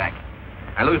down his back.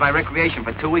 I lose my recreation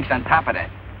for 2 weeks on top of that.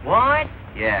 What?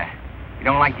 Yeah. You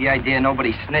don't like the idea of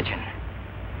nobody snitching.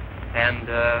 And,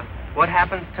 what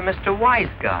happens to Mr. Wise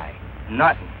Guy?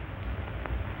 Nothing.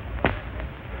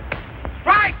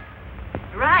 Right!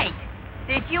 Right.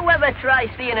 Did you ever try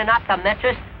seeing an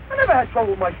optometrist? I never had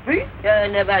trouble with my feet. You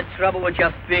never had trouble with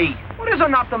your feet. What is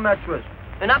an optometrist?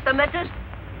 An optometrist?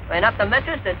 An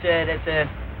optometrist? That's a...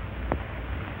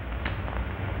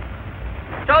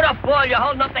 Throw the ball, you're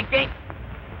holding up the gate.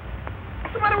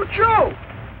 What's the matter with you?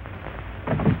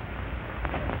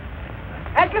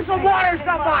 Hey, get some water,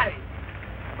 somebody.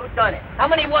 Who done it? How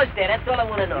many was there? That's all I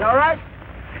want to know. You all right?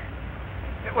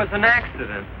 It was an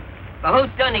accident. But who's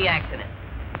done the accident?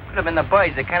 Could have been the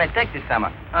boys that kind of take this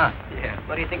summer. Huh? Yeah.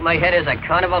 What do you think my head is, a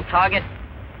carnival target?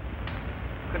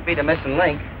 Could be the missing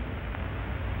link.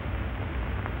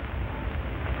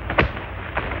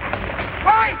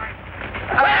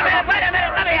 Wait a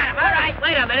minute, let me at him. All right,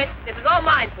 wait a minute. This is all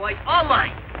mine, boys, all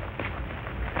mine.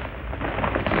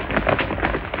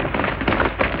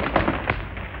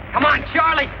 Come on,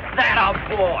 Charlie. That a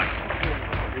boy.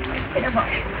 Come on.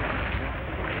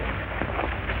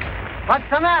 What's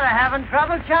the matter? Having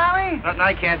trouble, Charlie? Nothing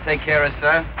I can't take care of,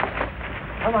 sir.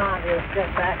 Come on, you get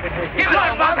back in here. Give it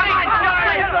up, come on,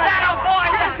 Charlie. That a boy.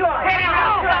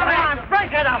 Come on,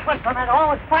 break it up. What's the matter?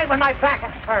 Always fight when my back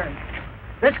is turned.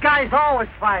 This guy's always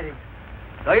fighting.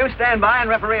 So you stand by and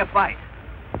referee a fight.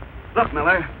 Look,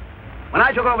 Miller, when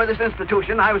I took over this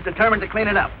institution, I was determined to clean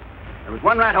it up. There was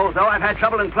one rat hole, though, I've had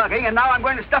trouble in plugging, and now I'm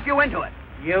going to stuff you into it.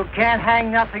 You can't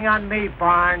hang nothing on me,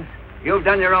 Barnes. You've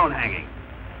done your own hanging.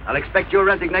 I'll expect your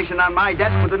resignation on my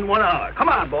desk within 1 hour. Come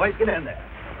on, boys, get in there.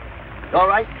 You all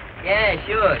right? Yeah,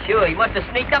 sure. He must have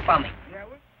sneaked up on me.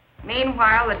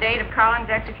 Meanwhile, the date of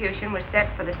Collins' execution was set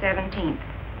for the 17th.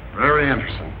 Very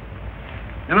interesting.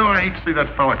 You know, I hate to see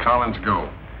that fella Collins go.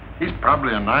 He's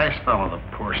probably a nice fellow, the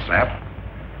poor sap.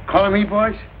 Calling me,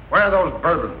 boys? Where are those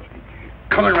bourbons?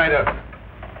 Coming right up.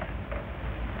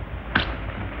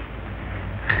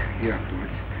 Here, boys.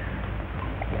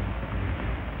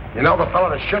 You know, the fellow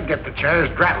that should get the chair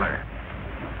is Dratler.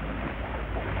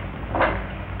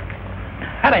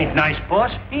 That ain't nice,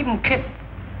 boss. Even kidding.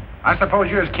 I suppose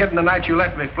you was kidding the night you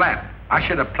left me flat. I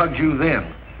should have plugged you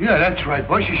then. Yeah, that's right,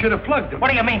 boss. You should have plugged him. What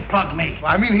do you mean, plug me?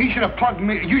 Well, I mean, he should have plugged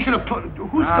me. You should have plugged...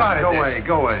 Who started Go this? away,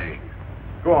 go away.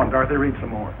 Go on, Dorothy, read some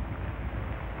more.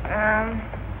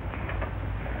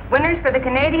 Winners for the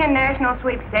Canadian National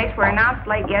Sweepstakes were announced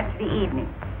late yesterday evening.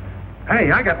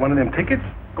 Hey, I got one of them tickets.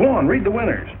 Go on, read the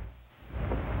winners.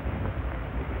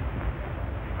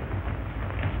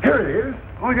 Here it is.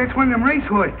 Oh, that's one of them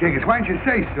racehorse tickets. Why didn't you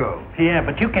say so? Yeah,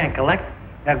 but you can't collect.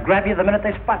 They'll grab you the minute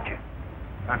they spot you.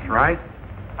 That's right.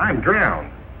 I'm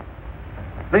drowned.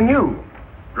 Then you,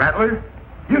 Rattler,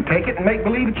 you take it and make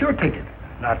believe it's your ticket.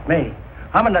 Not me.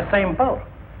 I'm in the same boat.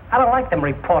 I don't like them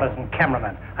reporters and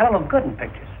cameramen. I don't look good in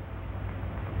pictures.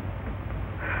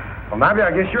 Well, maybe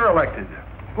I guess you're elected.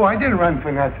 Oh, I didn't run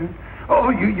for nothing.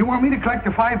 Oh, you want me to collect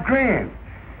the $5 grand?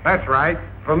 That's right.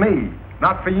 For me,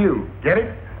 not for you. Get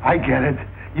it? I get it.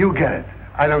 You get it.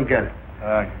 I don't get it.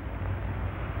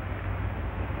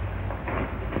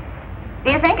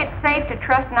 Do you think it's safe to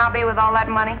trust Nobby with all that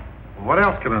money? What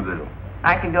else can I do?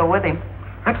 I could go with him.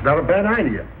 That's not a bad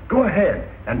idea. Go ahead.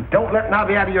 And don't let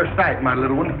Nobby out of your sight, my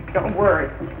little one. Don't worry.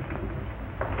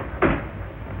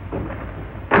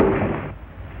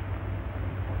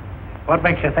 What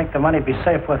makes you think the money'd be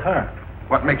safe with her?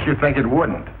 What makes you think it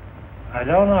wouldn't? I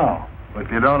don't know.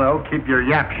 If you don't know, keep your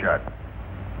yap shut.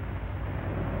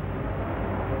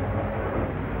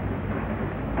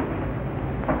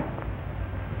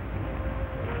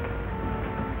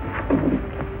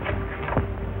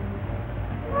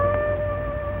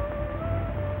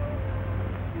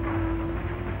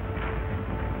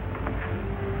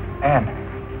 Ann,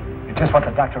 you're just what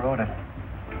the doctor ordered.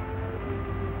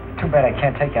 Too bad I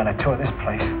can't take you on a tour of this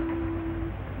place.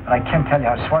 But I can tell you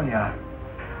how swell you are.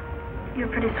 You're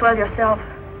pretty swell yourself.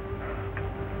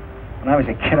 When I was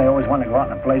a kid, I always wanted to go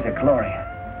out in a blaze of glory.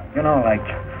 You know, like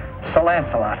Sir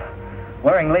Lancelot,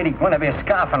 wearing Lady Guinevere's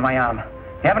scarf on my arm.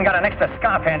 You haven't got an extra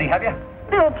scarf handy, have you?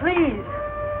 Bill, please.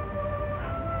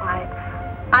 Why,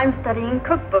 I'm studying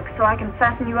cookbooks so I can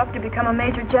fasten you up to become a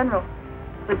major general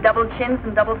with double chins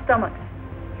and double stomachs.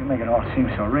 You make it all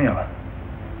seem so real.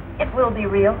 It will be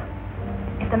real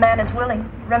if the man is willing.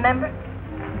 Remember?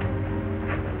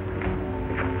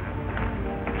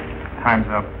 Time's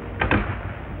up.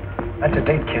 That's a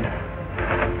date, kid.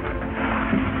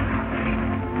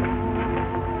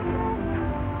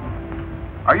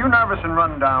 Are you nervous and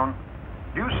run down?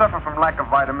 Do you suffer from lack of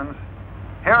vitamins?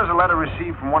 Here is a letter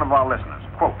received from one of our listeners.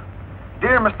 Quote,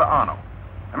 Dear Mr. Arno,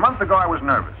 a month ago I was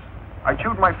nervous. I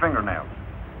chewed my fingernails.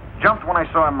 Jumped when I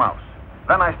saw a mouse.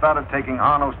 Then I started taking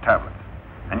Arno's tablets.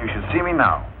 And you should see me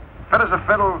now. Fit as a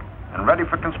fiddle and ready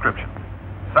for conscription.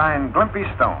 Signed, Glimpy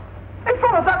Stone. Hey,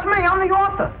 fellas, that's me. I'm the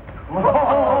author.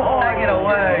 Take it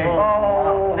away.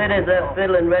 Fit as a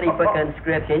fiddle and ready for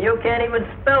conscription. You can't even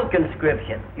spell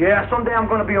conscription. Yeah, someday I'm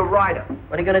going to be a writer.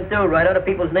 What are you going to do, write other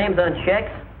people's names on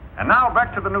checks? And now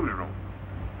back to the newsroom.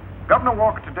 Governor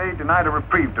Walker today denied a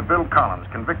reprieve to Bill Collins,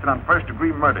 convicted on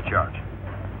first-degree murder charge.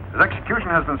 His execution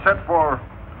has been set for...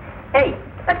 Hey,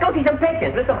 let's go see some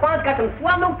pictures. Mr. Bond's got some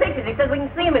swell new pictures. He says we can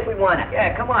see them if we want to.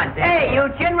 Yeah, come on, Dan. Hey, you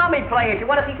gin rummy players, you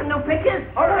want to see some new pictures?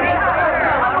 All right.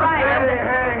 All right.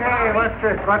 Hey, what's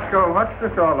this? What's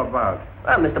this all about?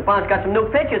 Well, Mr. Bond's got some new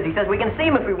pictures. He says we can see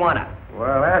them if we want to.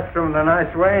 Well, ask him the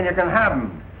nice way and you can have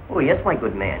him. Oh, yes, my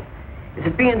good man. Is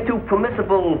it being too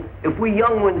permissible if we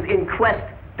young ones in quest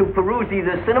to peruse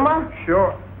the cinema?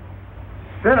 Sure.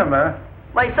 Cinema?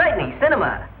 Why, certainly,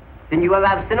 cinema. Didn't you ever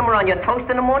have cinema on your toast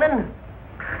in the morning?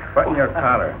 Button your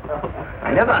collar.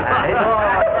 I never had it.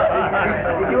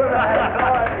 Did you ever have it?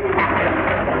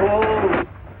 Oh.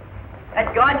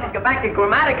 That guard should go back to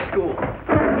grammatic school.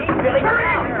 He's really...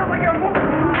 Thank you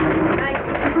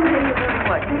very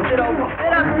much. Sit up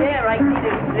there, I need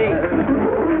to see.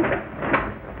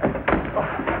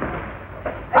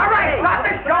 All right, stop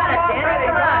the show.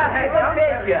 Good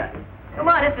picture. Come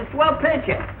on, it's a swell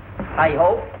picture. I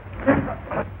hope.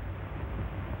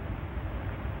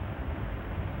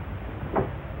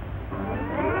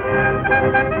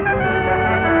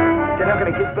 They're not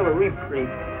going to give Bill a reprieve.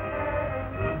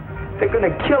 They're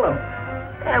going to kill him.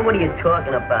 What are you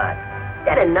talking about?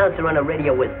 That announcer on the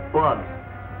radio was bugs.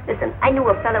 Listen, I knew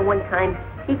a fella one time.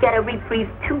 He got a reprieve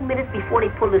 2 minutes before they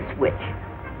pulled the switch.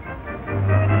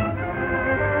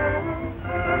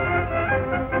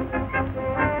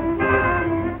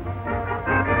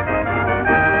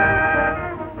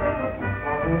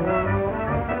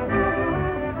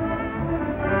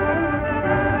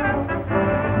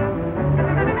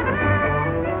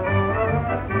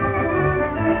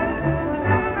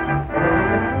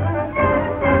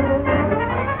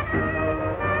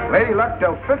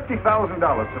 dealt $50,000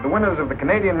 to the winners of the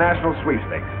Canadian National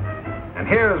Sweepstakes. And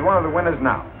here is one of the winners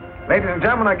now. Ladies and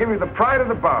gentlemen, I give you the pride of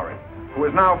the Bowery, who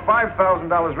is now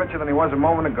 $5,000 richer than he was a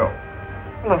moment ago.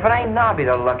 Well, if it ain't Nobby,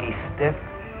 the lucky stiff.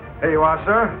 Here you are,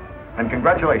 sir, and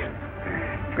congratulations.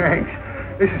 Thanks.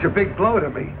 This is a big blow to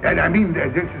me. And I mean,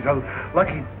 this is a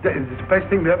lucky... It's the best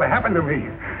thing that ever happened to me.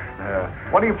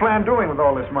 What do you plan doing with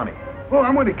all this money? Well,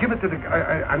 I'm going to give it to the...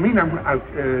 I'm going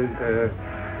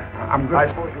I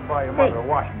suppose you'll buy your mother a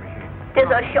washing machine. There's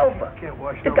our chauffeur.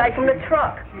 The guy from the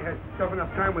truck. She has stuff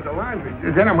enough time with the laundry.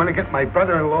 Then I'm going to get my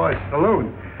brother-in-law's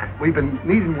saloon. We've been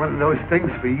needing one of those things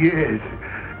for years.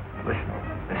 Listen,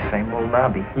 the same old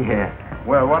Nobby. Yeah.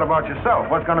 Well, what about yourself?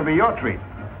 What's going to be your treat?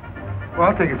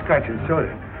 Well, I'll take a scotch and soda.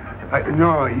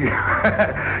 No, you...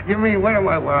 you mean, what am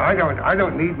I... Well, I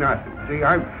don't need nothing. See,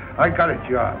 I got a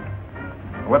job.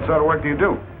 What sort of work do you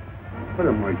do? What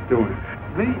am I doing?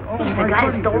 Me? Oh, He's the guy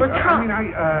who stole the truck.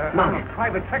 I'm a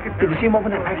private secretary. Did you see him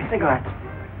open that pack of cigarettes?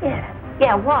 Yeah.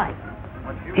 Yeah, why?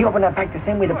 He opened that pack the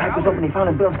same way the pack was opened he found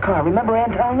in Bill's car. Remember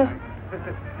Ann telling us?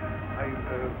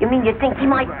 You mean you think he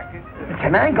might... It's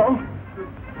an angle.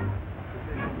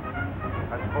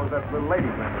 I suppose that's little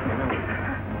lady friend.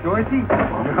 Dorothy?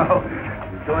 No.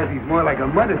 Dorothy's more like a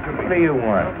mother to me. What do you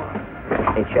want?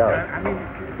 Hey, Charlie.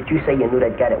 Did you say you knew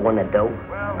that guy that won the dough?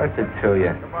 What's it to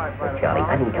you? Well, Charlie,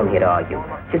 I didn't come here to argue.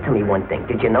 Just tell me one thing.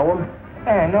 Did you know him?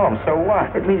 Yeah, I know him. So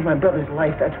what? It means my brother's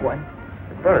life, that's what.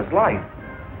 His brother's life?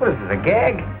 What is this, a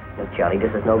gag? No, Charlie,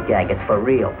 this is no gag. It's for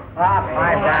real. Ah,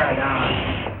 pipe that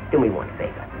down. Do me one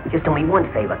favor. Just do me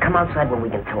one favor. Come outside when we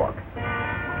can talk.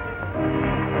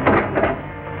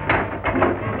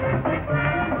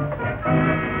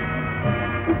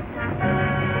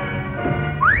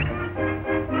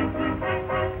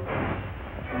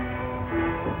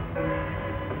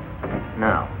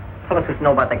 Now, tell us what you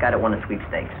know about that guy that won the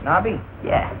sweepstakes. Nobby?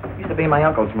 Yeah. Used to be my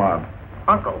uncle's mob.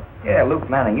 Uncle? Yeah, Luke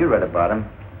Manning. You read about him.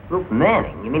 Luke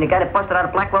Manning? You mean the guy that busted out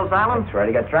of Blackwell's Island? That's right.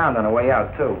 He got drowned on the way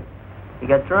out, too. He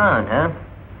got drowned, huh?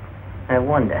 I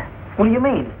wonder. What do you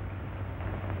mean?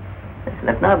 Listen,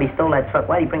 if Nobby stole that truck,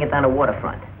 why'd he bring it down the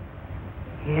waterfront?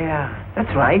 Yeah,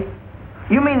 that's right.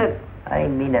 You mean that... I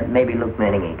mean that maybe Luke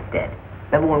Manning ain't dead.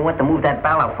 Remember when we went to move that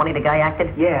barrel, how funny the guy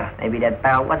acted? Yeah. Maybe that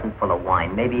barrel wasn't full of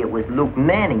wine. Maybe it was Luke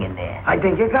Manning in there. I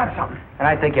think you got something. And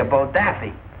I think you're both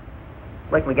daffy.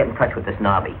 Where can we get in touch with this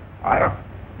Nobby? I don't...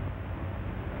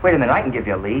 Wait a minute, I can give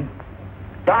you a lead.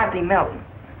 Dorothy Melton.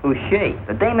 Who's she?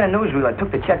 The dame in the newsreel that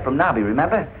took the check from Nobby,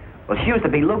 remember? Well, she used to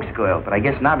be Luke's girl, but I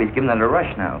guess Nobby's giving her the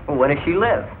rush now. Well, where does she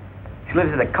live? She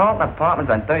lives at the Carlton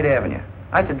Apartments on 3rd Avenue.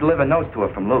 I should deliver notes to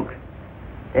her from Luke.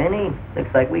 Danny,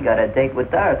 looks like we got a date with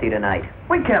Dorothy tonight.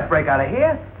 We can't break out of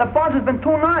here. The bonds has been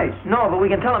too nice. No, but we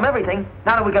can tell him everything.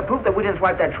 Now that we got proof that we didn't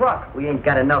swipe that truck. We ain't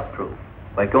got enough proof.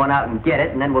 We're going out and get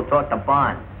it, and then we'll talk to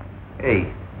bonds.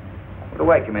 Hey, what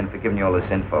do I come in for giving you all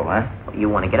this info, huh? Well, you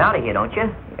want to get out of here, don't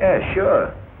you? Yeah,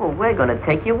 sure. Well, we're going to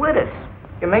take you with us.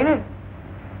 You mean it?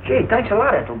 Gee, thanks a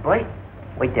lot, Ethelbert.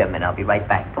 Wait there a minute. I'll be right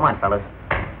back. Come on, fellas.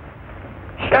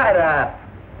 Shut up.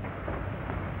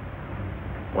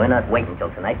 We're not waiting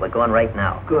till tonight. We're going right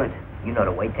now. Good. You know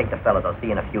the way. Take the fellas. I'll see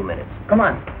you in a few minutes. Come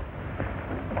on.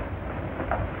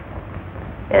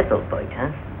 Ethelbert,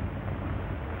 huh?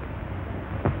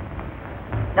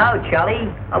 Now,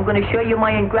 Charlie, I'm going to show you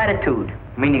my ingratitude.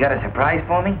 You mean you got a surprise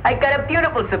for me? I got a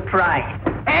beautiful surprise.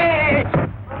 Hey!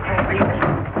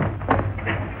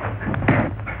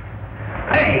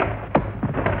 Hey!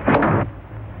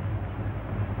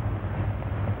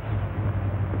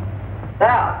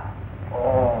 Now,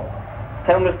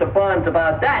 tell Mr. Barnes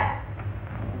about that.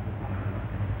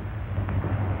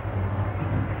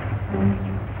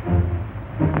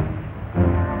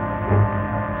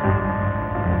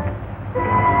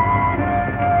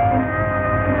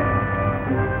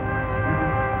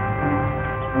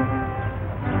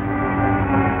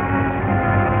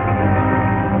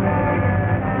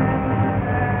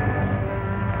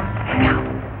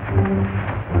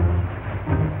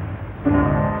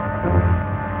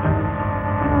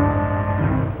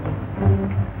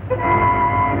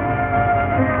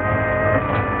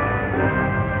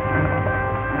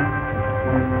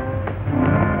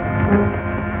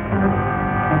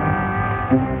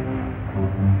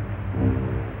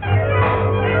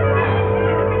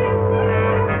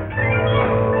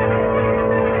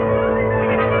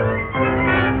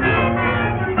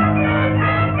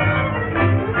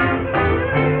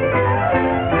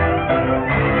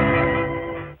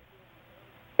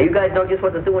 You guys know just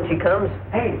what to do when she comes?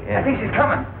 Hey, yeah. I think she's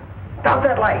coming. Stop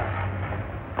that light.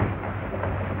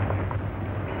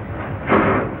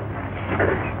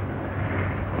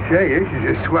 Say, this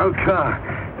is a swell car.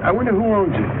 I wonder who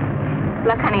owns it.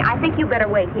 Look, honey, I think you better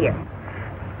wait here.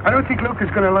 I don't think Luke is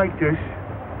going to like this.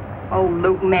 Oh,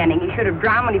 Luke Manning, he should have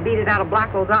drowned when he beat it out of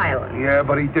Blackwell's Island. Yeah,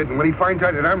 but he didn't. When he finds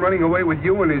out that I'm running away with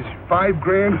you and his $5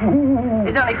 grand, ooh.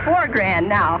 There's only $4 grand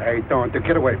now. Hey, don't.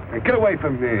 Get away. Get away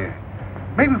from there.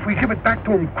 Maybe if we give it back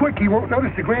to him quick, he won't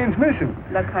notice the grand's missing.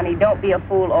 Look, honey, don't be a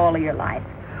fool all of your life.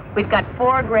 We've got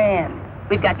 $4 grand.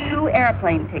 We've got 2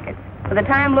 airplane tickets. By the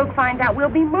time Luke finds out, we'll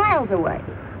be miles away.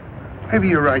 Maybe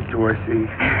you're right, Dorothy.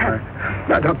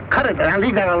 No, cut it. I'll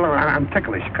leave that alone. I'm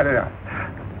ticklish. Cut it out.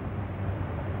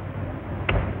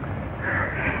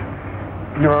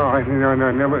 No,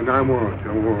 never. I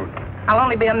won't. I'll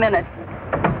only be a minute.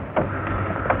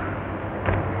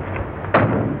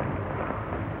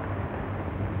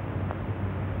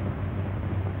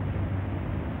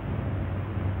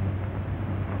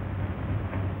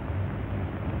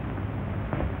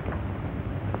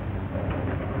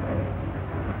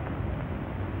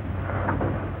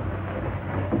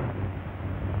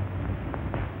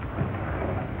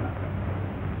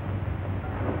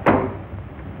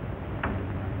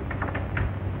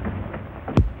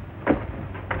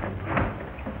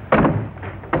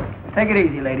 Take it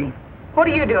easy, lady. What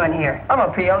are you doing here? I'm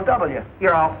a POW.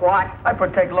 You're a what? I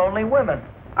protect lonely women.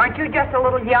 Aren't you just a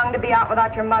little young to be out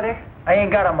without your mother? I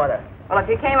ain't got a mother. Well, if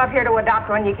you came up here to adopt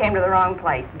one, you came to the wrong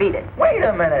place. Beat it. Wait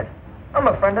a minute. I'm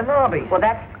a friend of Nobby's. Well,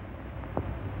 that's...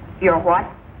 You're what?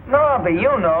 Nobby,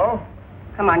 you know.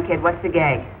 Come on, kid, what's the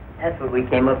gag? That's what we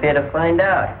came up here to find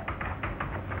out.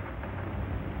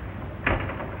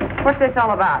 What's this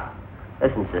all about?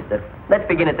 Listen, sister, let's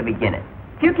begin at the beginning.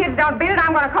 If you kids don't beat it,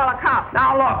 I'm going to call a cop.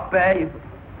 Now, look, babe.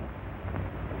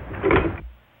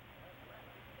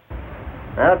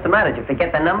 Now, what's the matter? Did you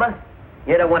forget the number?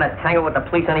 You don't want to tangle with the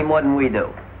police any more than we do.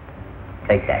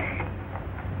 Take that.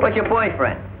 What's your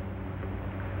boyfriend?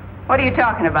 What are you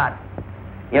talking about?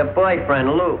 Your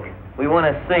boyfriend, Luke. We want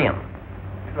to see him.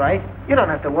 That's right. You don't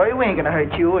have to worry. We ain't going to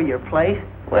hurt you or your place.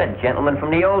 We're gentlemen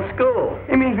from the old school.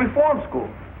 It means reform school.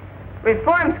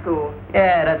 Reform school?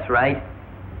 Yeah, that's right.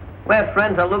 We're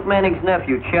friends of Luke Manning's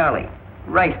nephew, Charlie.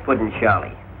 Rice pudding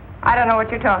Charlie. I don't know what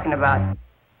you're talking about.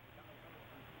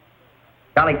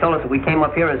 Charlie told us if we came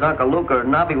up here, his Uncle Luke or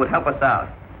Nobby would help us out.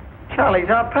 Charlie's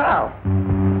our pal.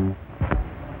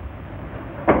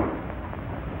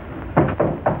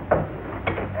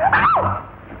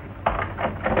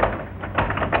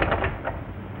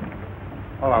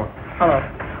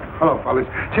 Hello, fellas.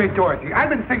 Say, Dorothy, I've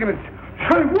been thinking it's...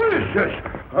 Say, what is this?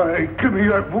 Give me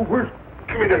that...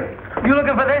 Give me that... You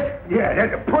looking for this?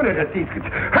 Yeah, point it at these kids.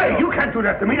 Hey, you can't do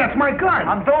that to me. That's my gun.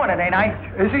 I'm doing it, ain't I?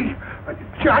 Is he?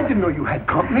 Gee, I didn't know you had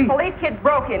company. Well, these kids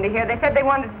broke into here. They said they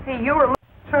wanted to see you or...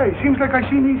 Say, seems like I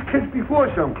seen these kids before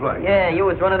someplace. Yeah, you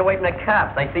was running away from the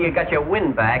cops. I see you got your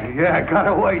wind back. Yeah, I got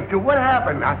away, too. What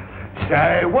happened?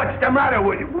 Say, what's the matter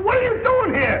with you? What are you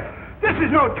doing here? This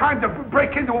is no time to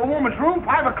break into a woman's room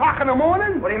 5 o'clock in the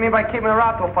morning. What do you mean by keeping her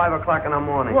out till 5 o'clock in the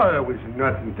morning? Well, it was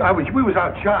nothing. We was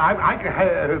out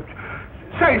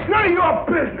say, it's none of your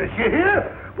business, you hear?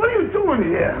 What are you doing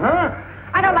here, huh?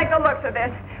 I don't like the looks of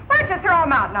this. Why don't you throw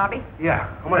them out, Nobby? Yeah,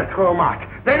 I'm going to throw them out.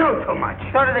 They know too much.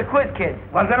 So do the quiz kids.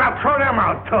 Well, then I'll throw them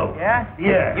out, too. Yeah?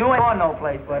 Yeah. You ain't going no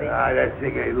place, buddy. That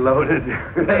thing ain't loaded.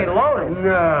 It ain't loaded?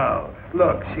 No.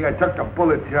 Look, see, I took the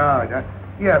bullets out.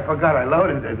 Yeah, I forgot I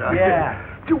loaded it. Yeah.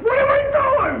 What am I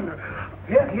doing?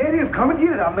 Here it is. Come and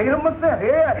get it. I made them myself.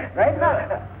 Here, right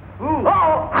now. Ooh.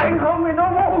 Oh, I ain't hungry no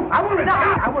more. I want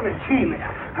to see it.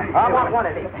 I want one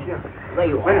of these. There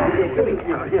you are.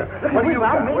 What do you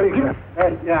want?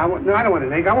 I don't want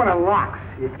an egg. I want a lox.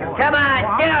 Come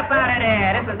on, get up out of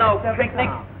there. This is no picnic.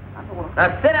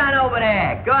 Now sit down over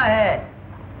there. Go ahead.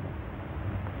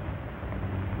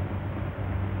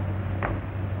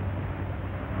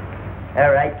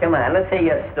 All right, come on. Let's hear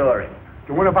your story.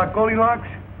 The one about Goldilocks?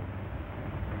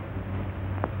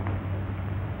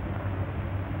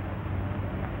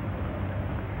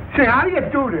 Say, how do you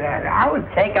do that? How would...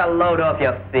 Take a load off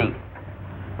your feet.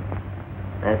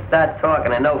 And start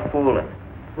talking and no fooling.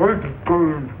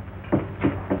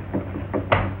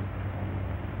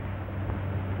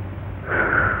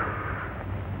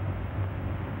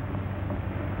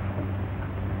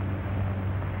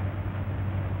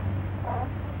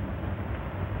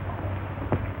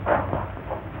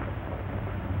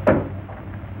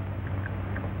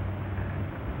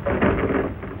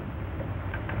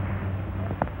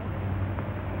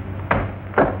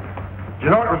 You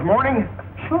know it was morning?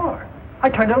 Sure. I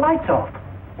turned the lights off.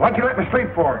 What'd you let me sleep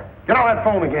for? Get on that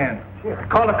phone again. I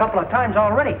called a couple of times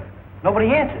already. Nobody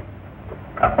answered.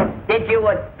 Did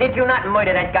you not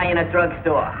murder that guy in a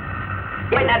drugstore?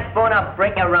 Get that phone up,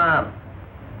 break your arm.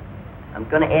 I'm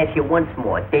gonna ask you once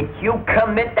more. Did you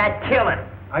commit that killing?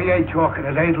 I ain't talking.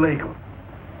 It ain't legal.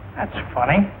 That's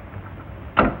funny.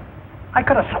 I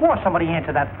could have swore somebody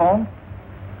answered that phone.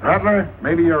 Rattler,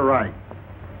 maybe you're right.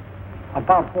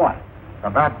 About what?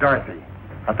 About Dorothy.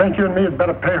 I think you and me had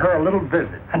better pay her a little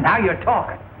visit. And now you're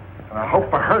talking. And I hope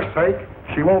for her sake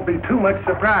she won't be too much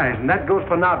surprised, and that goes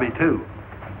for Nobby, too.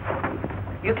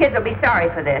 You kids will be sorry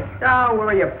for this. Don't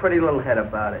worry your pretty little head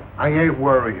about it. I ain't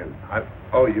worrying.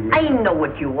 You mean... I know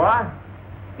what you are.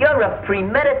 You're a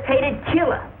premeditated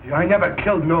killer. I never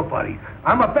killed nobody.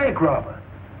 I'm a bank robber.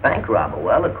 Bank robber?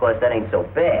 Well, of course, that ain't so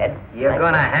bad. You're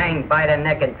gonna hang by the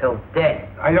neck until dead.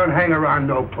 I don't hang around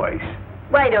no place.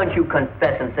 Why don't you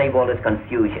confess and save all this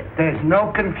confusion? There's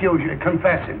no confusion.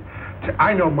 Confessing.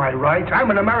 I know my rights. I'm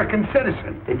an American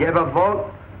citizen. Did you ever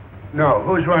vote? No.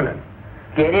 Who's running?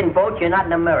 If you didn't vote, you're not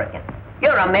an American.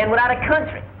 You're a man without a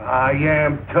country. I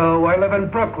am, too. I live in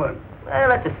Brooklyn. Well,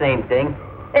 that's the same thing.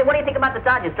 Hey, what do you think about the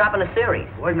Dodgers dropping a series?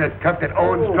 Wasn't it tough that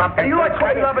Owens dropped it? Are you a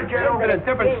trade lover, Jed? It's a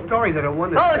different story than the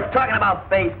one that... Oh, it's talking about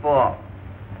baseball.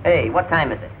 Hey, what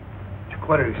time is it? It's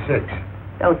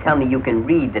 5:45. Don't tell me you can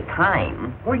read the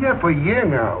time. Oh, yeah, for a year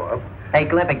now. Hey,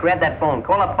 Glimpy, grab that phone.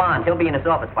 Call up Barnes. He'll be in his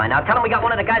office by now. Tell him we got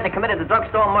one of the guys that committed the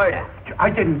drugstore murder. I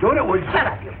didn't do it. It was... Shut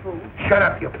up, you fool. Shut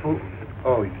up, you fool.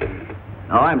 Oh, yeah.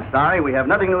 No, I'm sorry. We have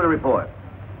nothing new to report.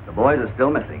 The boys are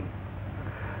still missing.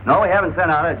 No, we haven't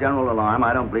sent out a general alarm.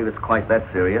 I don't believe it's quite that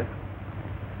serious.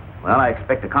 Well, I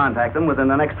expect to contact them within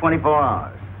the next 24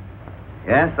 hours.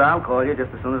 Yes, I'll call you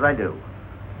just as soon as I do.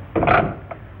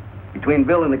 Between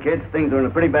Bill and the kids, things are in a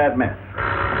pretty bad mess.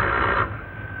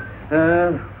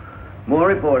 More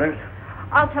reporters.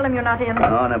 I'll tell him you're not in.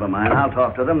 Oh, never mind. I'll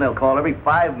talk to them. They'll call every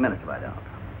 5 minutes if I don't.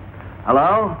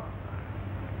 Hello?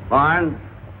 Barnes,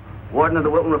 warden of the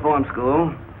Wilton Reform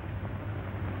School.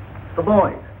 The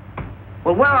boys.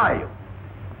 Well, where are you?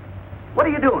 What are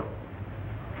you doing?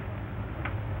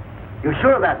 You're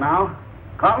sure of that now?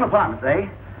 Carlton Apartments, eh?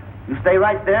 You stay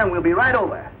right there and we'll be right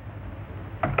over.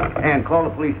 And call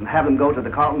the police and have them go to the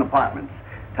Carlton Apartments.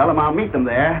 Tell them I'll meet them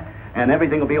there and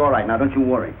everything will be all right. Now, don't you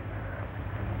worry.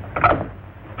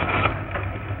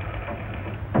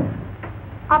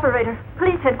 Operator,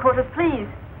 police headquarters, please.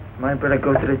 I better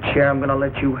go to the chair. I'm gonna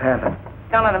let you have it.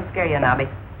 Don't let them scare you, Nobby.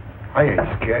 I ain't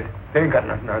scared. They ain't got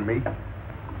nothing on me.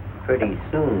 Pretty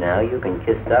soon now, you can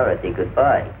kiss Dorothy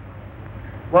goodbye.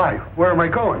 Why? Where am I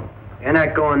going? You're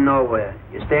not going nowhere.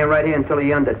 You're staying right here until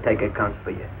the undertaker comes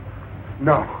for you.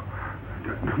 No.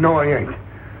 No, I ain't.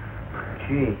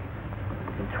 Gee,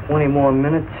 in 20 more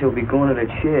minutes, he'll be going to the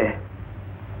chair.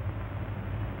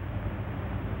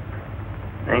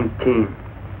 19.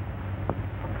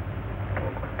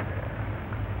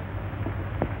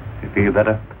 You feel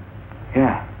better?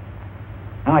 Yeah.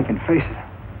 Now I can face it.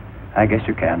 I guess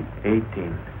you can.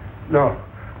 18. No.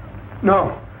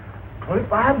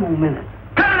 25 more minutes.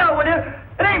 Cut it out, will you?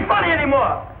 It ain't funny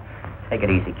anymore. Take it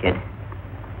easy, kid.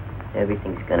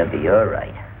 Everything's gonna be all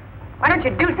right. Why don't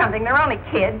you do something? They're only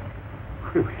kids.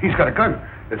 He's got a gun.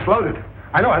 It's loaded.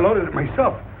 I know. I loaded it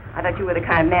myself. I thought you were the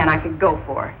kind of man I could go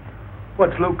for.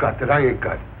 What's Luke got that I ain't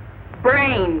got?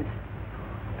 Brains.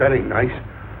 That ain't nice.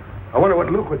 I wonder what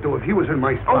Luke would do if he was in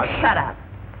my spot. Oh, shut up.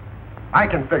 I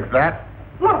can fix that.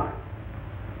 Look.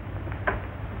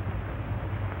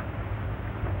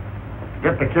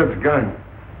 Get the kid's gun.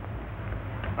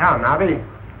 Now, Nobby,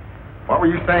 what were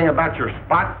you saying about your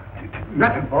spot?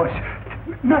 Nothing, boss.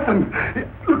 Nothing.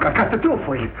 Look, I got the door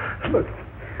for you. Look,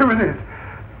 here it is.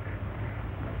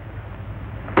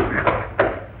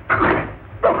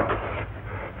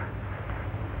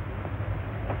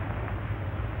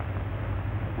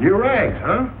 New rags,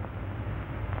 huh?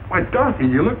 Why, Dorothy,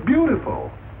 you look beautiful.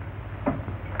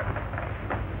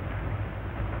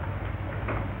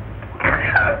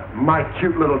 My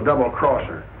cute little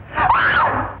double-crosser.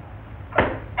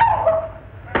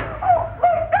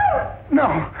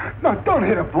 No, don't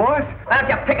hit her, boss. Why don't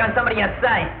you pick on somebody your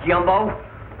size, Jumbo?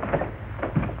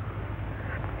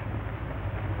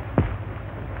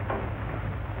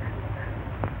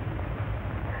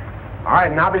 All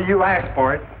right, Nobby, you asked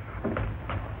for it.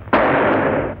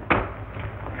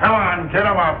 Come on, get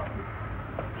him up.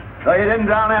 So you didn't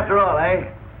drown after all, eh?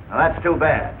 Well, that's too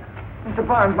bad. Mr.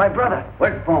 Barnes, my brother.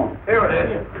 Where's the phone? Here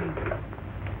it is.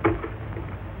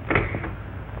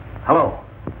 Hello.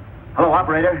 Hello,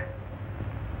 operator.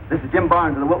 This is Jim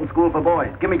Barnes of the Wilton School for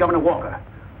Boys. Give me Governor Walker.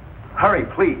 Hurry,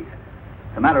 please.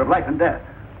 It's a matter of life and death.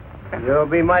 You'll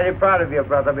be mighty proud of your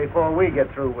brother before we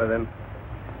get through with him.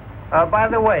 By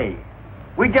the way,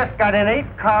 we just got in 8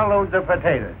 carloads of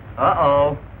potatoes.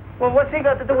 Uh-oh. Well, what's he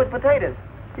got to do with potatoes?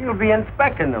 He'll be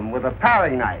inspecting them with a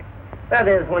paring knife. That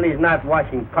is, when he's not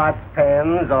washing pots,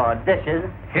 pans, or dishes.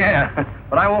 Yeah,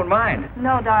 but I won't mind.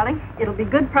 No, darling. It'll be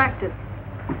good practice.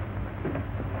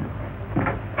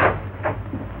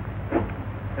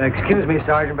 Excuse me,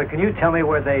 Sergeant, but can you tell me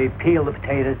where they peel the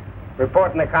potatoes?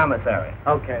 Report in the commissary.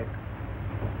 Okay.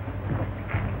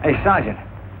 Hey, Sergeant,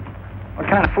 what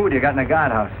kind of food you got in the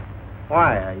guardhouse?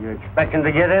 Why, are you expecting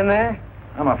to get in there?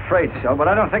 I'm afraid so, but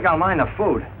I don't think I'll mind the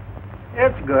food.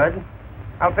 It's good.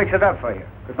 I'll fix it up for you.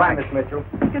 Goodbye, Thanks. Miss Mitchell.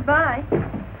 Goodbye.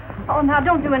 Oh, now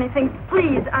don't do anything,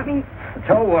 please. I mean,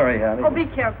 Don't worry, honey. oh, be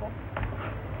careful.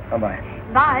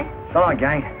 Bye-bye. Bye. So long,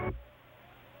 gang.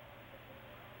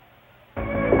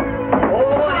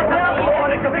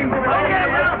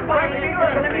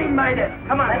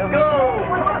 Come on, let's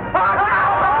go.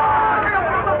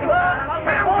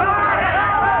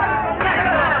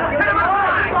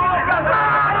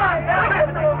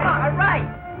 All right.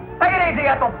 Take it easy,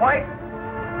 Ethel Point.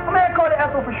 How may I call you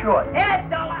Ethel for short?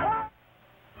 Ethel!